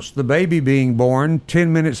announced the baby being born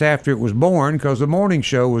 10 minutes after it was born because the morning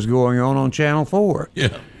show was going on Channel 4.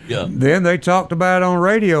 Yeah. Then they talked about it on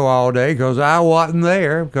radio all day because I wasn't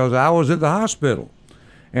there because I was at the hospital.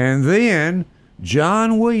 And then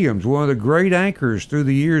John Williams, one of the great anchors through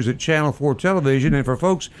the years at Channel 4 television, and for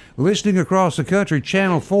folks listening across the country,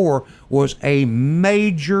 Channel 4 was a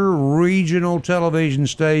major regional television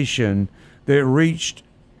station that reached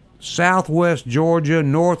Southwest Georgia,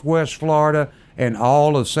 Northwest Florida, and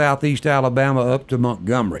all of Southeast Alabama up to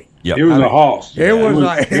Montgomery. Yep. It was a hoss. It was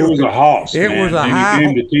a hoss. It was a high.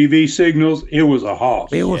 In the TV signals, it was a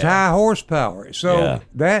hoss. It was high horsepower. So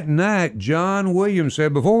that night, John Williams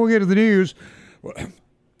said, before we get to the news,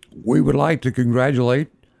 we would like to congratulate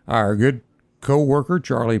our good co-worker,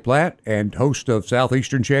 Charlie Platt, and host of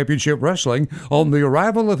Southeastern Championship Wrestling, on the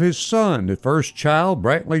arrival of his son, the first child,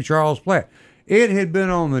 Brantley Charles Platt. It had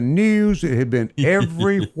been on the news. It had been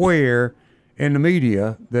everywhere in the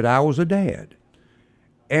media that I was a dad.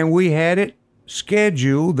 And we had it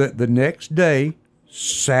scheduled that the next day,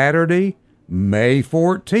 Saturday, May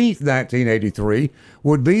 14th, 1983,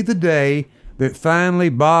 would be the day that finally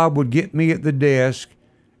Bob would get me at the desk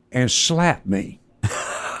and slap me.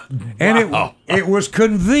 And it was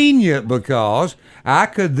convenient because I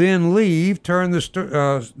could then leave, turn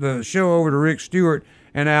the show over to Rick Stewart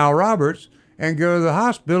and Al Roberts, and go to the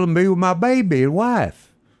hospital and be with my baby and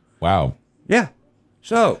wife. Wow. Yeah.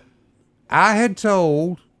 So I had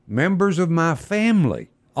told members of my family,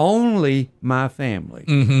 only my family,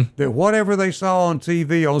 that whatever they saw on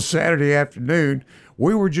TV on Saturday afternoon,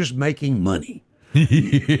 we were just making money.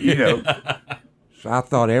 You know. So I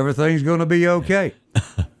thought everything's going to be okay.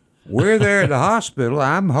 We're there at the hospital.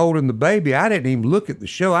 I'm holding the baby. I didn't even look at the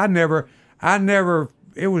show. I never,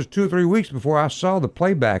 it was 2 or 3 weeks before I saw the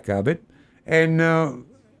playback of it. And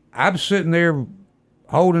I'm sitting there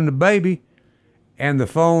holding the baby, and the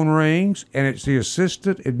phone rings, and it's the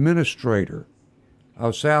assistant administrator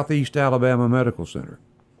of Southeast Alabama Medical Center.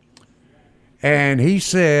 And he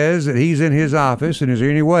says that he's in his office, and is there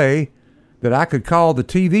any way that I could call the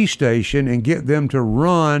TV station and get them to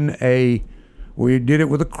run we did it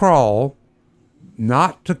with a crawl,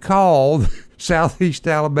 not to call Southeast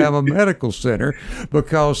Alabama Medical Center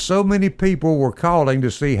because so many people were calling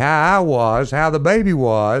to see how I was, how the baby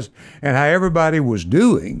was, and how everybody was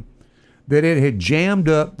doing, that it had jammed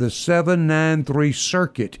up the 793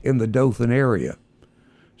 circuit in the Dothan area.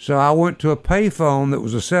 So I went to a payphone that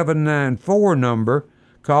was a 794 number,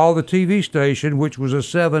 called the TV station, which was a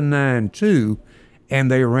 792,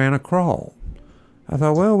 and they ran a crawl. I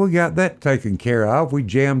thought, well, we got that taken care of. We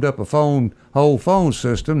jammed up a whole phone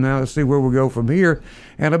system. Now let's see where we go from here.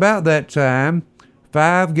 And about that time,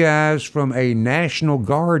 5 guys from a National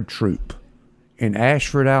Guard troop in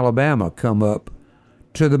Ashford, Alabama, come up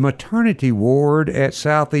to the maternity ward at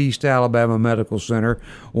Southeast Alabama Medical Center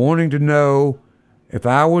wanting to know if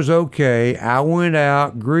I was okay. I went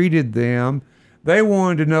out, greeted them. They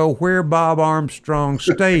wanted to know where Bob Armstrong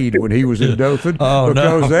stayed when he was in Dothan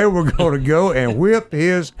because they were going to go and whip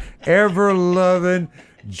his ever-loving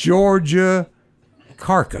Georgia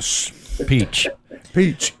carcass. Peach.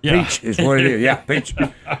 Yeah. Peach is what it is. Yeah, peach.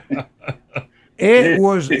 It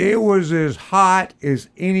was as hot as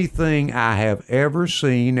anything I have ever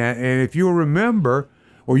seen. And if you'll remember,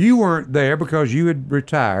 well, you weren't there because you had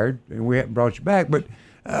retired and we hadn't brought you back, but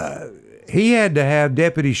he had to have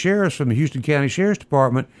deputy sheriffs from the Houston County Sheriff's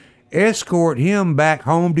Department escort him back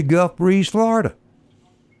home to Gulf Breeze, Florida.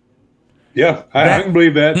 Yeah, I can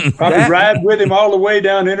believe that. Probably ride with him all the way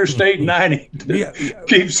down Interstate 90 to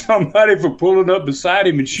keep somebody from pulling up beside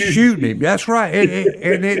him and shooting him. That's right.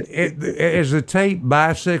 And as the tape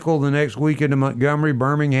bicycled the next week into Montgomery,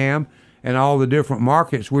 Birmingham, and all the different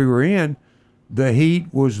markets we were in, the heat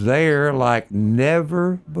was there like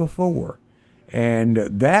never before. And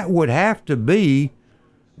that would have to be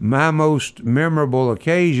my most memorable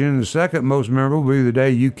occasion. The second most memorable would be the day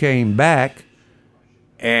you came back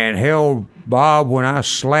and held Bob when I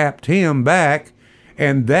slapped him back.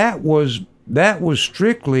 And that was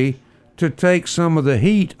strictly to take some of the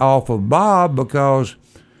heat off of Bob because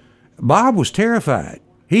Bob was terrified.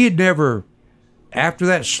 He had never, after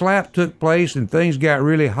that slap took place and things got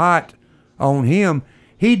really hot on him,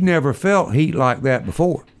 he'd never felt heat like that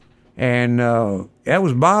before. And that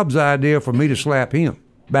was Bob's idea for me to slap him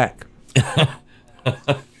back.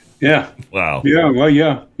 Yeah. Wow. Yeah. Well.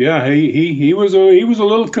 Yeah. Yeah. He was a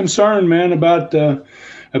little concerned, man, about how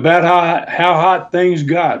hot things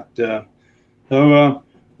got. So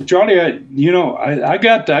Charlie, I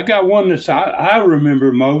got one that I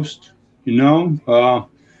remember most. And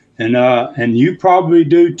you probably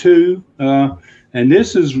do too. And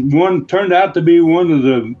this is one turned out to be one of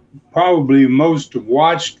the probably most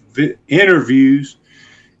watched interviews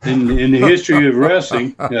in the history of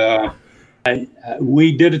wrestling.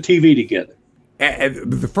 We did a TV together.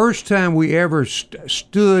 The first time we ever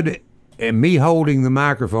stood and me holding the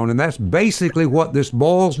microphone, and that's basically what this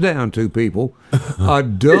boils down to, people. A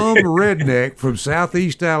dumb redneck from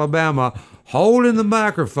Southeast Alabama holding the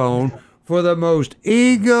microphone for the most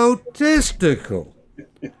egotistical.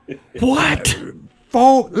 What?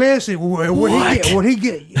 Listen, when he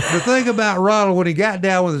get the thing about Ronald, when he got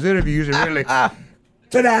down with his interviews and really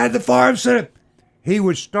tonight at the farm center, he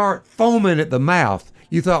would start foaming at the mouth.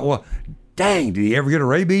 You thought, well, dang, did he ever get a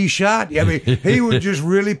rabies shot? I mean, he would just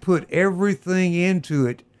really put everything into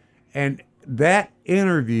it. And that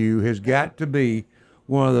interview has got to be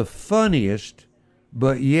one of the funniest,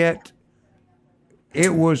 but yet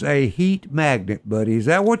it was a heat magnet, buddy. Is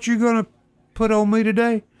that what you're going to put on me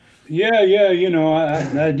today? Yeah.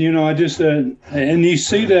 I just and you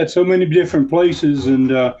see that so many different places,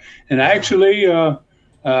 and actually,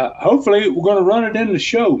 hopefully, we're going to run it in the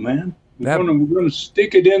show, man. We're going to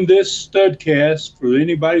stick it in this studcast for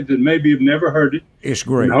anybody that maybe have never heard it. It's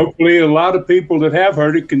great. And hopefully, a lot of people that have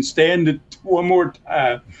heard it can stand it one more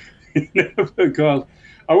time, because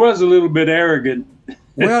I was a little bit arrogant.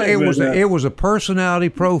 Well, it was a personality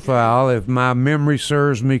profile, if my memory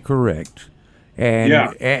serves me correct.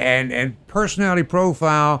 And personality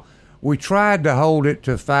profile, we tried to hold it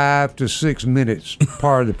to 5 to 6 minutes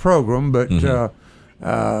part of the program, but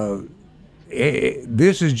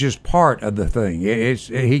this is just part of the thing.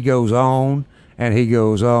 He goes on and he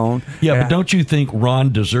goes on. Yeah, but don't you think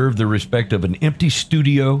Ron deserved the respect of an empty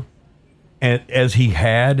studio, as he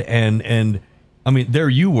had? And I mean, there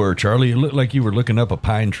you were, Charlie. It looked like you were looking up a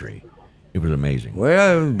pine tree. It was amazing.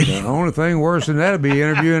 Well, the only thing worse than that would be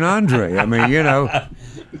interviewing Andre. I mean,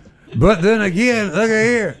 But then again, look at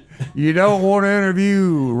here. You don't want to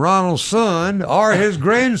interview Ronald's son or his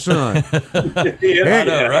grandson.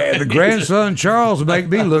 The grandson, Charles, make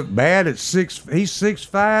me look bad at 6. He's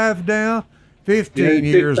 6'5" now, 15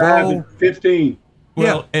 years old. 15.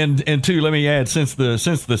 Well, and two, let me add, since the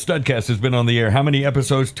Studcast has been on the air, how many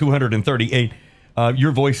episodes? 238.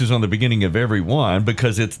 Your voice is on the beginning of every one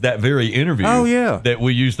because it's that very interview that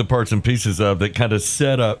we use the parts and pieces of that kind of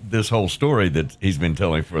set up this whole story that he's been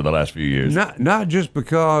telling for the last few years. Not just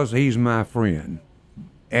because he's my friend.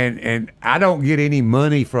 And I don't get any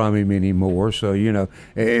money from him anymore, so,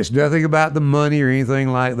 it's nothing about the money or anything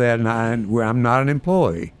like that, and I'm not an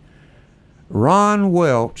employee. Ron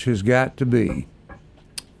Welch has got to be,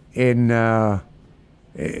 and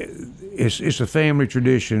it's a family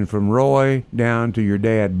tradition from Roy down to your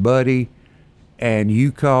dad, Buddy, and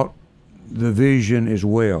you caught the vision as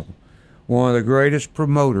well. One of the greatest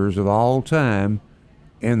promoters of all time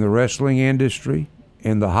in the wrestling industry,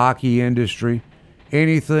 in the hockey industry.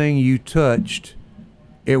 Anything you touched,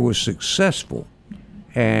 it was successful.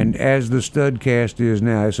 And as the Studcast is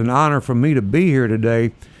now, it's an honor for me to be here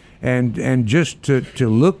today and just to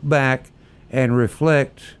look back and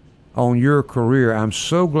reflect on your career. I'm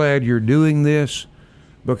so glad you're doing this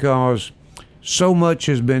because so much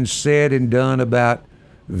has been said and done about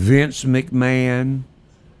Vince McMahon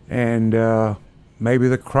and maybe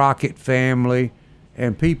the Crockett family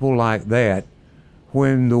and people like that.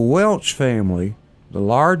 When the Welch family, the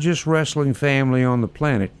largest wrestling family on the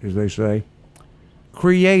planet, as they say,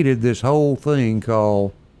 created this whole thing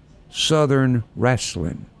called Southern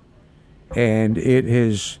Wrestling. And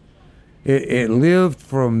it lived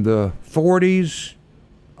from the 40s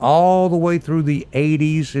all the way through the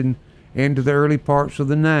 80s and into the early parts of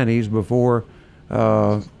the 90s before,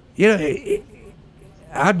 I'll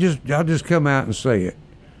just come out and say it.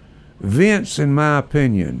 Vince, in my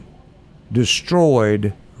opinion,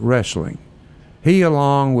 destroyed wrestling. He,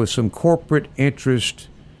 along with some corporate interest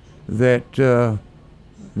that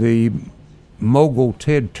the mogul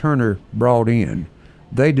Ted Turner brought in,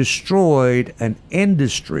 they destroyed an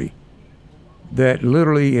industry that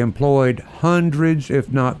literally employed hundreds,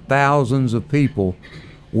 if not thousands, of people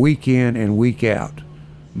week in and week out.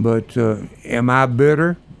 But am I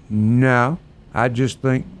bitter? No. I just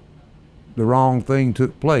think the wrong thing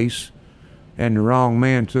took place and the wrong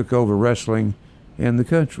man took over wrestling in the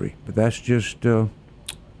country. But that's just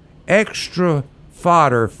extra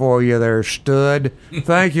fodder for you there, stud.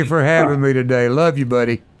 Thank you for having me today. Love you,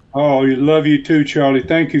 buddy. Oh, love you too, Charlie.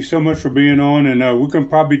 Thank you so much for being on, and we can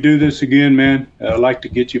probably do this again, man. I'd like to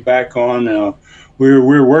get you back on.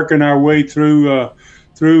 We're working our way through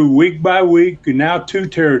week by week, and now 2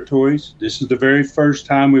 territories. This is the very first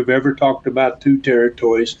time we've ever talked about 2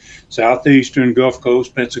 territories: Southeastern, Gulf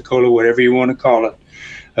Coast, Pensacola, whatever you want to call it.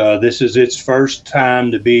 This is its first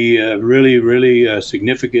time to be really, really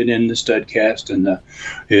significant in the Studcast, and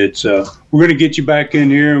we're going to get you back in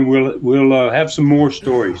here, and we'll have some more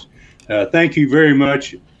stories. Thank you very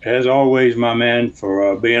much, as always, my man,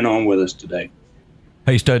 for being on with us today.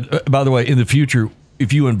 Hey, Stud. By the way, in the future,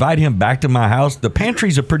 if you invite him back to my house, the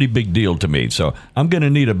pantry's a pretty big deal to me, so I'm going to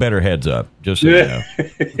need a better heads up. Just so you know.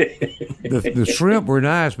 The shrimp were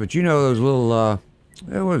nice, but those little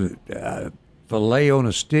what was it? Filet on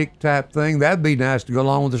a stick type thing, that'd be nice to go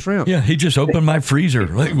along with the shrimp. Yeah, he just opened my freezer.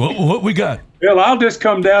 Like, what we got? Well, I'll just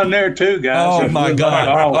come down there too, guys. Oh my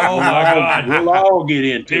God! We'll all get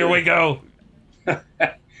into it. Here we go.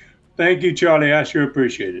 Thank you, Charlie. I sure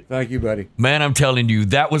appreciate it. Thank you, buddy. Man, I'm telling you,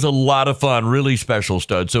 that was a lot of fun. Really special,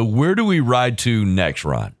 Stud. So where do we ride to next,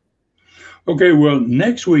 Ron? Okay, well,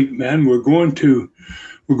 next week, man, we're going to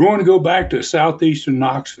go back to Southeastern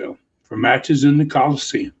Knoxville for matches in the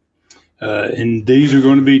Coliseum. And these are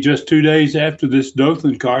going to be just 2 days after this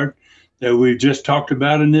Dothan card that we've just talked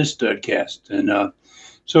about in this Studcast. And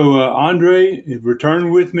so Andre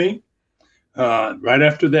returned with me right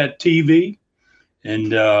after that TV,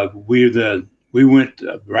 and we went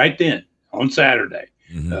right then on Saturday.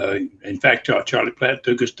 Mm-hmm. In fact, Charlie Platt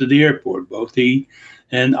took us to the airport, both he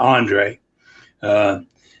and Andre. And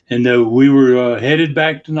we were headed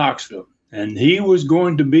back to Knoxville, and he was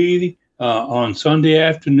going to be on Sunday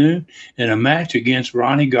afternoon in a match against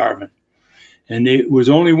Ronnie Garvin. And it was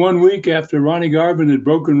only 1 week after Ronnie Garvin had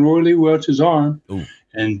broken Roy Lee Welch's arm. Ooh.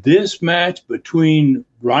 And this match between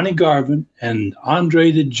Ronnie Garvin and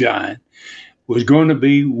Andre the Giant was going to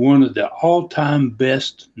be one of the all-time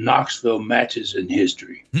best Knoxville matches in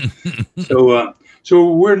history. So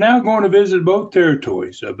we're now going to visit both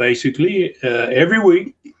territories. Basically, every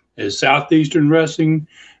week, as Southeastern Wrestling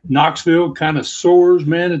Knoxville kind of soars,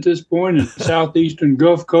 man, at this point in the Southeastern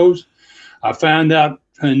Gulf Coast. I found out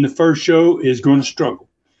in the first show is going to struggle,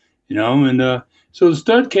 and so the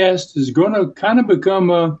Studcast is going to kind of become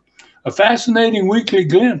a fascinating weekly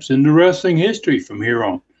glimpse into wrestling history from here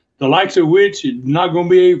on, the likes of which you're not going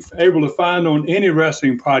to be able to find on any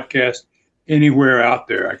wrestling podcast anywhere out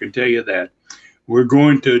there. I can tell you that. We're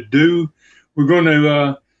going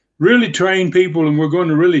to really train people, and we're going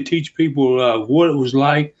to really teach people what it was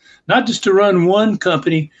like, not just to run one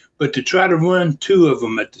company, but to try to run two of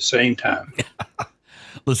them at the same time.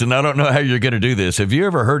 Listen, I don't know how you're going to do this. Have you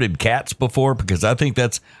ever herded cats before? Because I think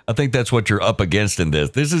that's what you're up against in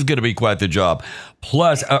this. This is going to be quite the job.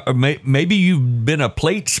 Plus, maybe you've been a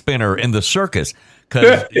plate spinner in the circus.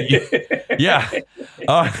 Yeah.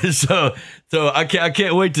 So I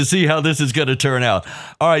can't wait to see how this is going to turn out.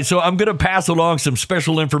 All right, so I'm going to pass along some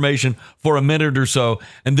special information for a minute or so,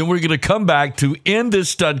 and then we're going to come back to end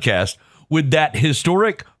this Studcast with that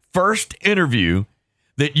historic first interview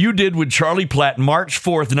that you did with Charlie Platt, March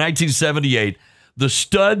 4th, 1978, the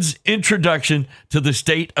Stud's introduction to the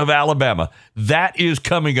state of Alabama. That is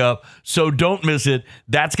coming up, so don't miss it.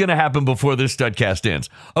 That's going to happen before this Studcast ends.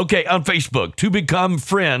 Okay, on Facebook, to become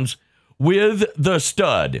friends with the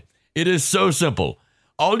Stud, it is so simple.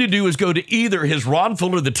 All you do is go to either his Ron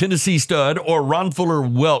Fuller, the Tennessee Stud, or Ron Fuller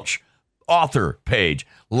Welch author page.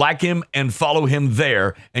 Like him and follow him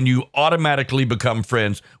there, and you automatically become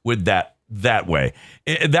friends with that way.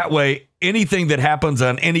 That way, anything that happens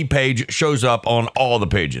on any page shows up on all the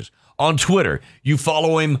pages. On Twitter, you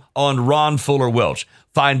follow him on Ron Fuller Welch.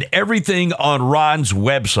 Find everything on Ron's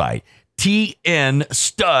website,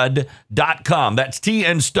 tnstud.com. That's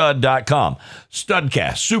tnstud.com.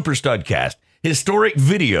 Studcast, Super Studcast, historic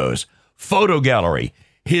videos, photo gallery,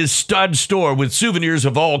 his stud store with souvenirs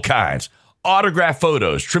of all kinds, autograph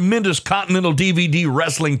photos, tremendous Continental DVD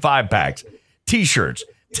wrestling 5-packs, T-shirts,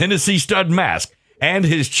 Tennessee Stud mask, and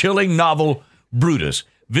his chilling novel, Brutus.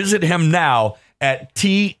 Visit him now at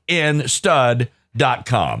tnstud.com.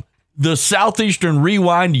 The Southeastern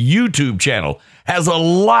Rewind YouTube channel has a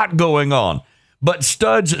lot going on, but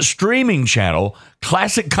Stud's streaming channel,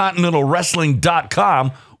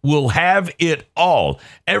 ClassicContinentalWrestling.com, will have it all.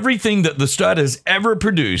 Everything that the Stud has ever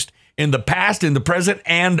produced in the past, in the present,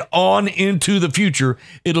 and on into the future,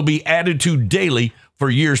 it'll be added to daily for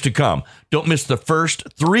years to come. Don't miss the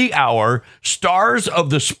first 3-hour Stars of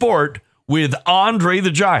the Sport with Andre the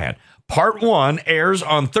Giant. Part 1 airs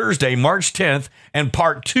on Thursday, March 10th, and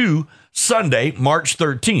Part 2, Sunday, March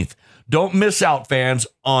 13th. Don't miss out, fans,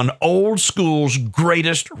 on old school's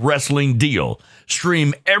greatest wrestling deal.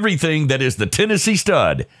 Stream everything that is the Tennessee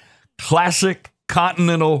Stud.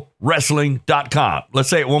 ClassicContinentalWrestling.com. Let's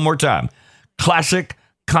say it one more time.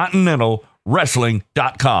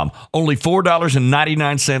 ClassicContinentalWrestling.com. Only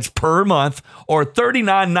 $4.99 per month or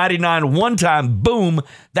 $39.99 one time. Boom.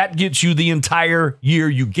 That gets you the entire year.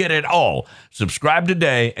 You get it all. Subscribe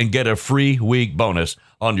today and get a free week bonus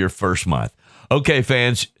on your first month. Okay,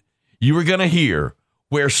 fans, you are going to hear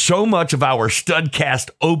where so much of our Studcast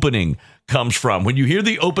opening comes from. When you hear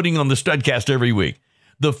the opening on the Studcast every week,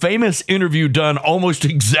 the famous interview done almost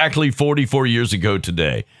exactly 44 years ago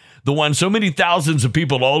today, the one so many thousands of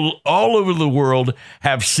people all over the world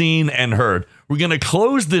have seen and heard. We're going to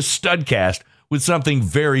close this Studcast with something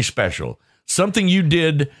very special, something you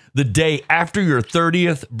did the day after your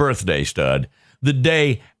 30th birthday, Stud, the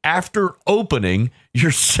day after opening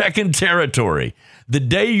your second territory, the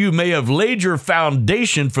day you may have laid your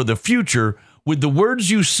foundation for the future with the words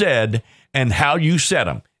you said and how you said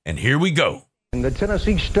them. And here we go. The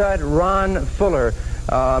Tennessee Stud, Ron Fuller.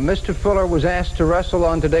 Mr. Fuller was asked to wrestle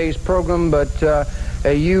on today's program, but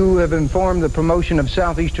you have informed the promotion of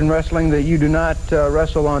Southeastern Wrestling that you do not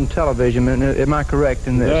wrestle on television. Am I correct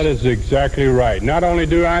in this? That is exactly right. Not only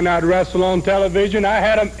do I not wrestle on television, I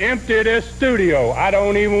had them empty this studio. I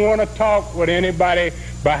don't even want to talk with anybody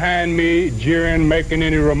behind me, jeering, making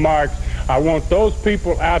any remarks. I want those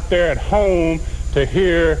people out there at home to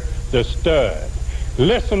hear the Stud.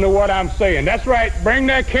 Listen to what I'm saying. That's right. Bring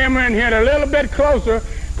that camera in here a little bit closer.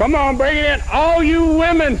 Come on, bring it in. All you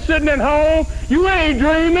women sitting at home, you ain't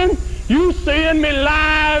dreaming. You seeing me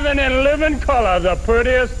live and in living color, the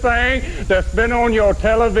prettiest thing that's been on your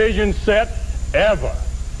television set ever.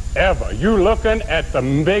 You looking at the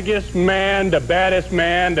biggest man, the baddest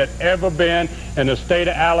man that ever been in the state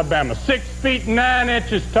of Alabama. 6 feet 9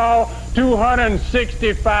 inches tall,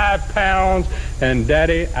 265 pounds, and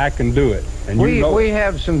Daddy, I can do it. And we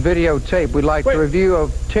have some videotape. We'd like to review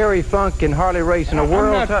of Terry Funk and Harley Race in a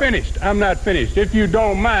world. I'm not finished. If you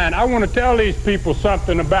don't mind, I want to tell these people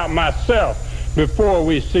something about myself before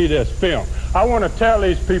we see this film. I want to tell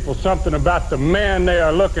these people something about the man they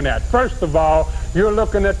are looking at. First of all, you're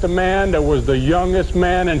looking at the man that was the youngest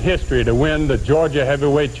man in history to win the Georgia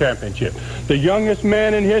Heavyweight Championship, the youngest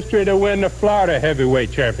man in history to win the Florida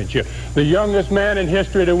Heavyweight Championship, the youngest man in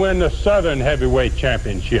history to win the Southern Heavyweight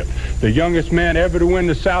Championship, the youngest man ever to win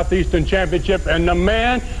the Southeastern Championship, and the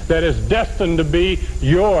man that is destined to be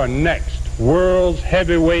your next world's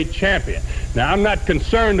heavyweight champion. Now, I'm not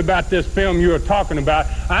concerned about this film you are talking about.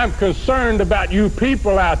 I'm concerned about you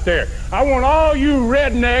people out there. I want all you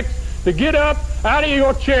rednecks to get up out of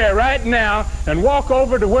your chair right now and walk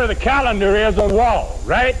over to where the calendar is on the wall,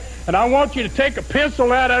 right? And I want you to take a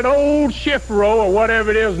pencil out of that old shift row or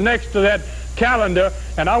whatever it is next to that calendar,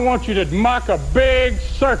 and I want you to mark a big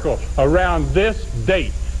circle around this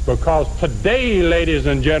date, because today, ladies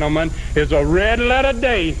and gentlemen, is a red letter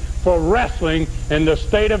day for wrestling in the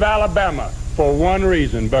state of Alabama, for one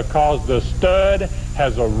reason, because the stud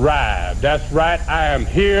has arrived. That's right, I am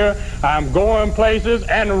here, I'm going places,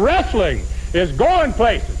 and wrestling is going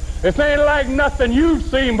places. This ain't like nothing you've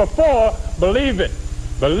seen before, believe it.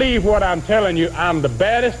 Believe what I'm telling you. I'm the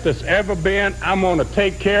baddest that's ever been. I'm going to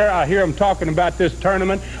take care. I hear them talking about this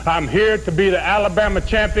tournament. I'm here to be the Alabama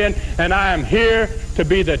champion, and I am here to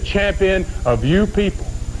be the champion of you people.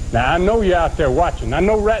 Now, I know you're out there watching. I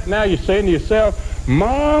know right now you're saying to yourself,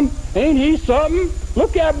 Mom, ain't he something?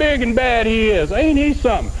 Look how big and bad he is. Ain't he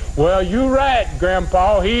something? Well, you're right,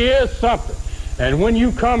 Grandpa. He is something. And when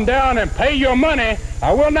you come down and pay your money,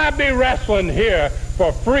 I will not be wrestling here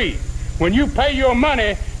for free. When you pay your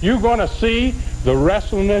money, you're going to see the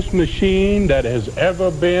wrestlingest machine that has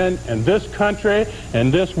ever been in this country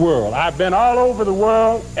and this world. I've been all over the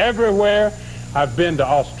world, everywhere. I've been to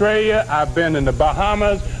Australia, I've been in the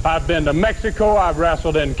Bahamas, I've been to Mexico, I've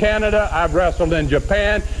wrestled in Canada, I've wrestled in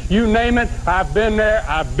Japan. You name it, I've been there,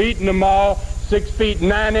 I've beaten them all. 6 feet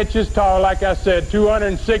 9 inches tall, like I said,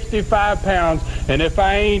 265 pounds. And if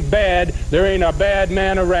I ain't bad, there ain't a bad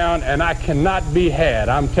man around, and I cannot be had.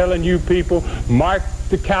 I'm telling you people, mark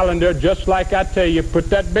the calendar just like I tell you. Put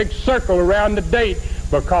that big circle around the date,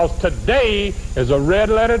 because today is a red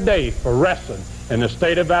letter day for wrestling in the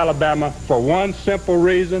state of Alabama for one simple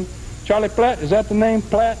reason. Charlie Platt, is that the name,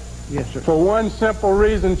 Platt? Yes, sir. For one simple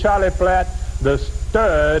reason, Charlie Platt, the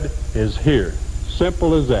stud is here.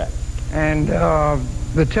 Simple as that. And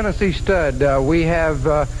the Tennessee Stud, we have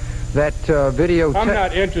that video. I'm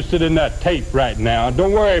not interested in that tape right now.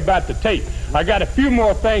 Don't worry about the tape. I got a few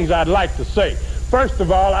more things I'd like to say. First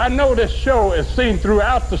of all, I know this show is seen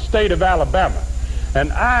throughout the state of Alabama,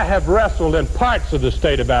 and I have wrestled in parts of the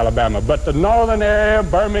state of Alabama, but the northern area,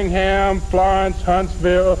 Birmingham, Florence,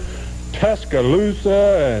 Huntsville,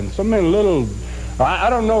 Tuscaloosa, and so many little, I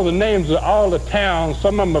don't know the names of all the towns.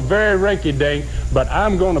 Some of them are very rinky-dink, but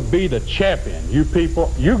I'm going to be the champion. You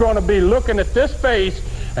people, you're going to be looking at this face,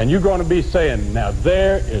 and you're going to be saying, now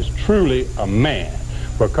there is truly a man.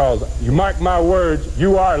 Because you mark my words,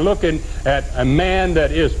 you are looking at a man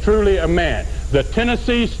that is truly a man. The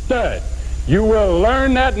Tennessee Stud. You will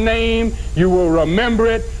learn that name, you will remember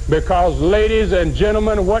it, because, ladies and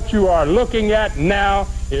gentlemen, what you are looking at now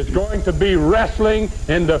is going to be wrestling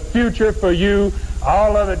in the future for you.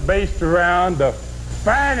 All of it based around the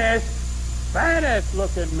finest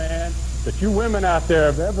looking man that you women out there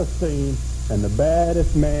have ever seen, and the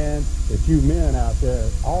baddest man that you men out there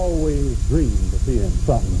always dreamed of being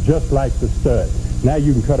something just like the Stud. Now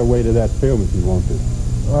you can cut away to that film if you want to.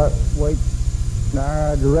 Wait.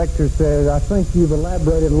 Our director says, I think you've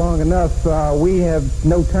elaborated long enough. We have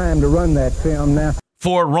no time to run that film now.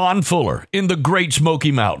 For Ron Fuller in the Great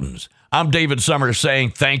Smoky Mountains, I'm David Summers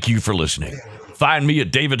saying thank you for listening. Find me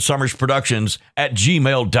at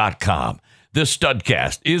davidsummersproductions@gmail.com. This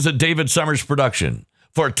Studcast is a David Summers production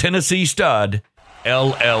for Tennessee Stud,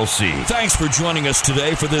 LLC. Thanks for joining us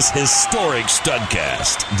today for this historic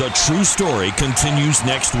Studcast. The true story continues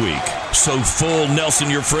next week. So full Nelson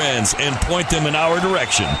your friends and point them in our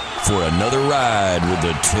direction for another ride with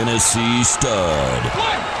the Tennessee Stud.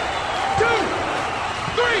 1, 2,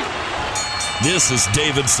 3. This is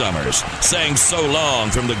David Summers saying so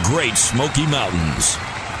long from the Great Smoky Mountains.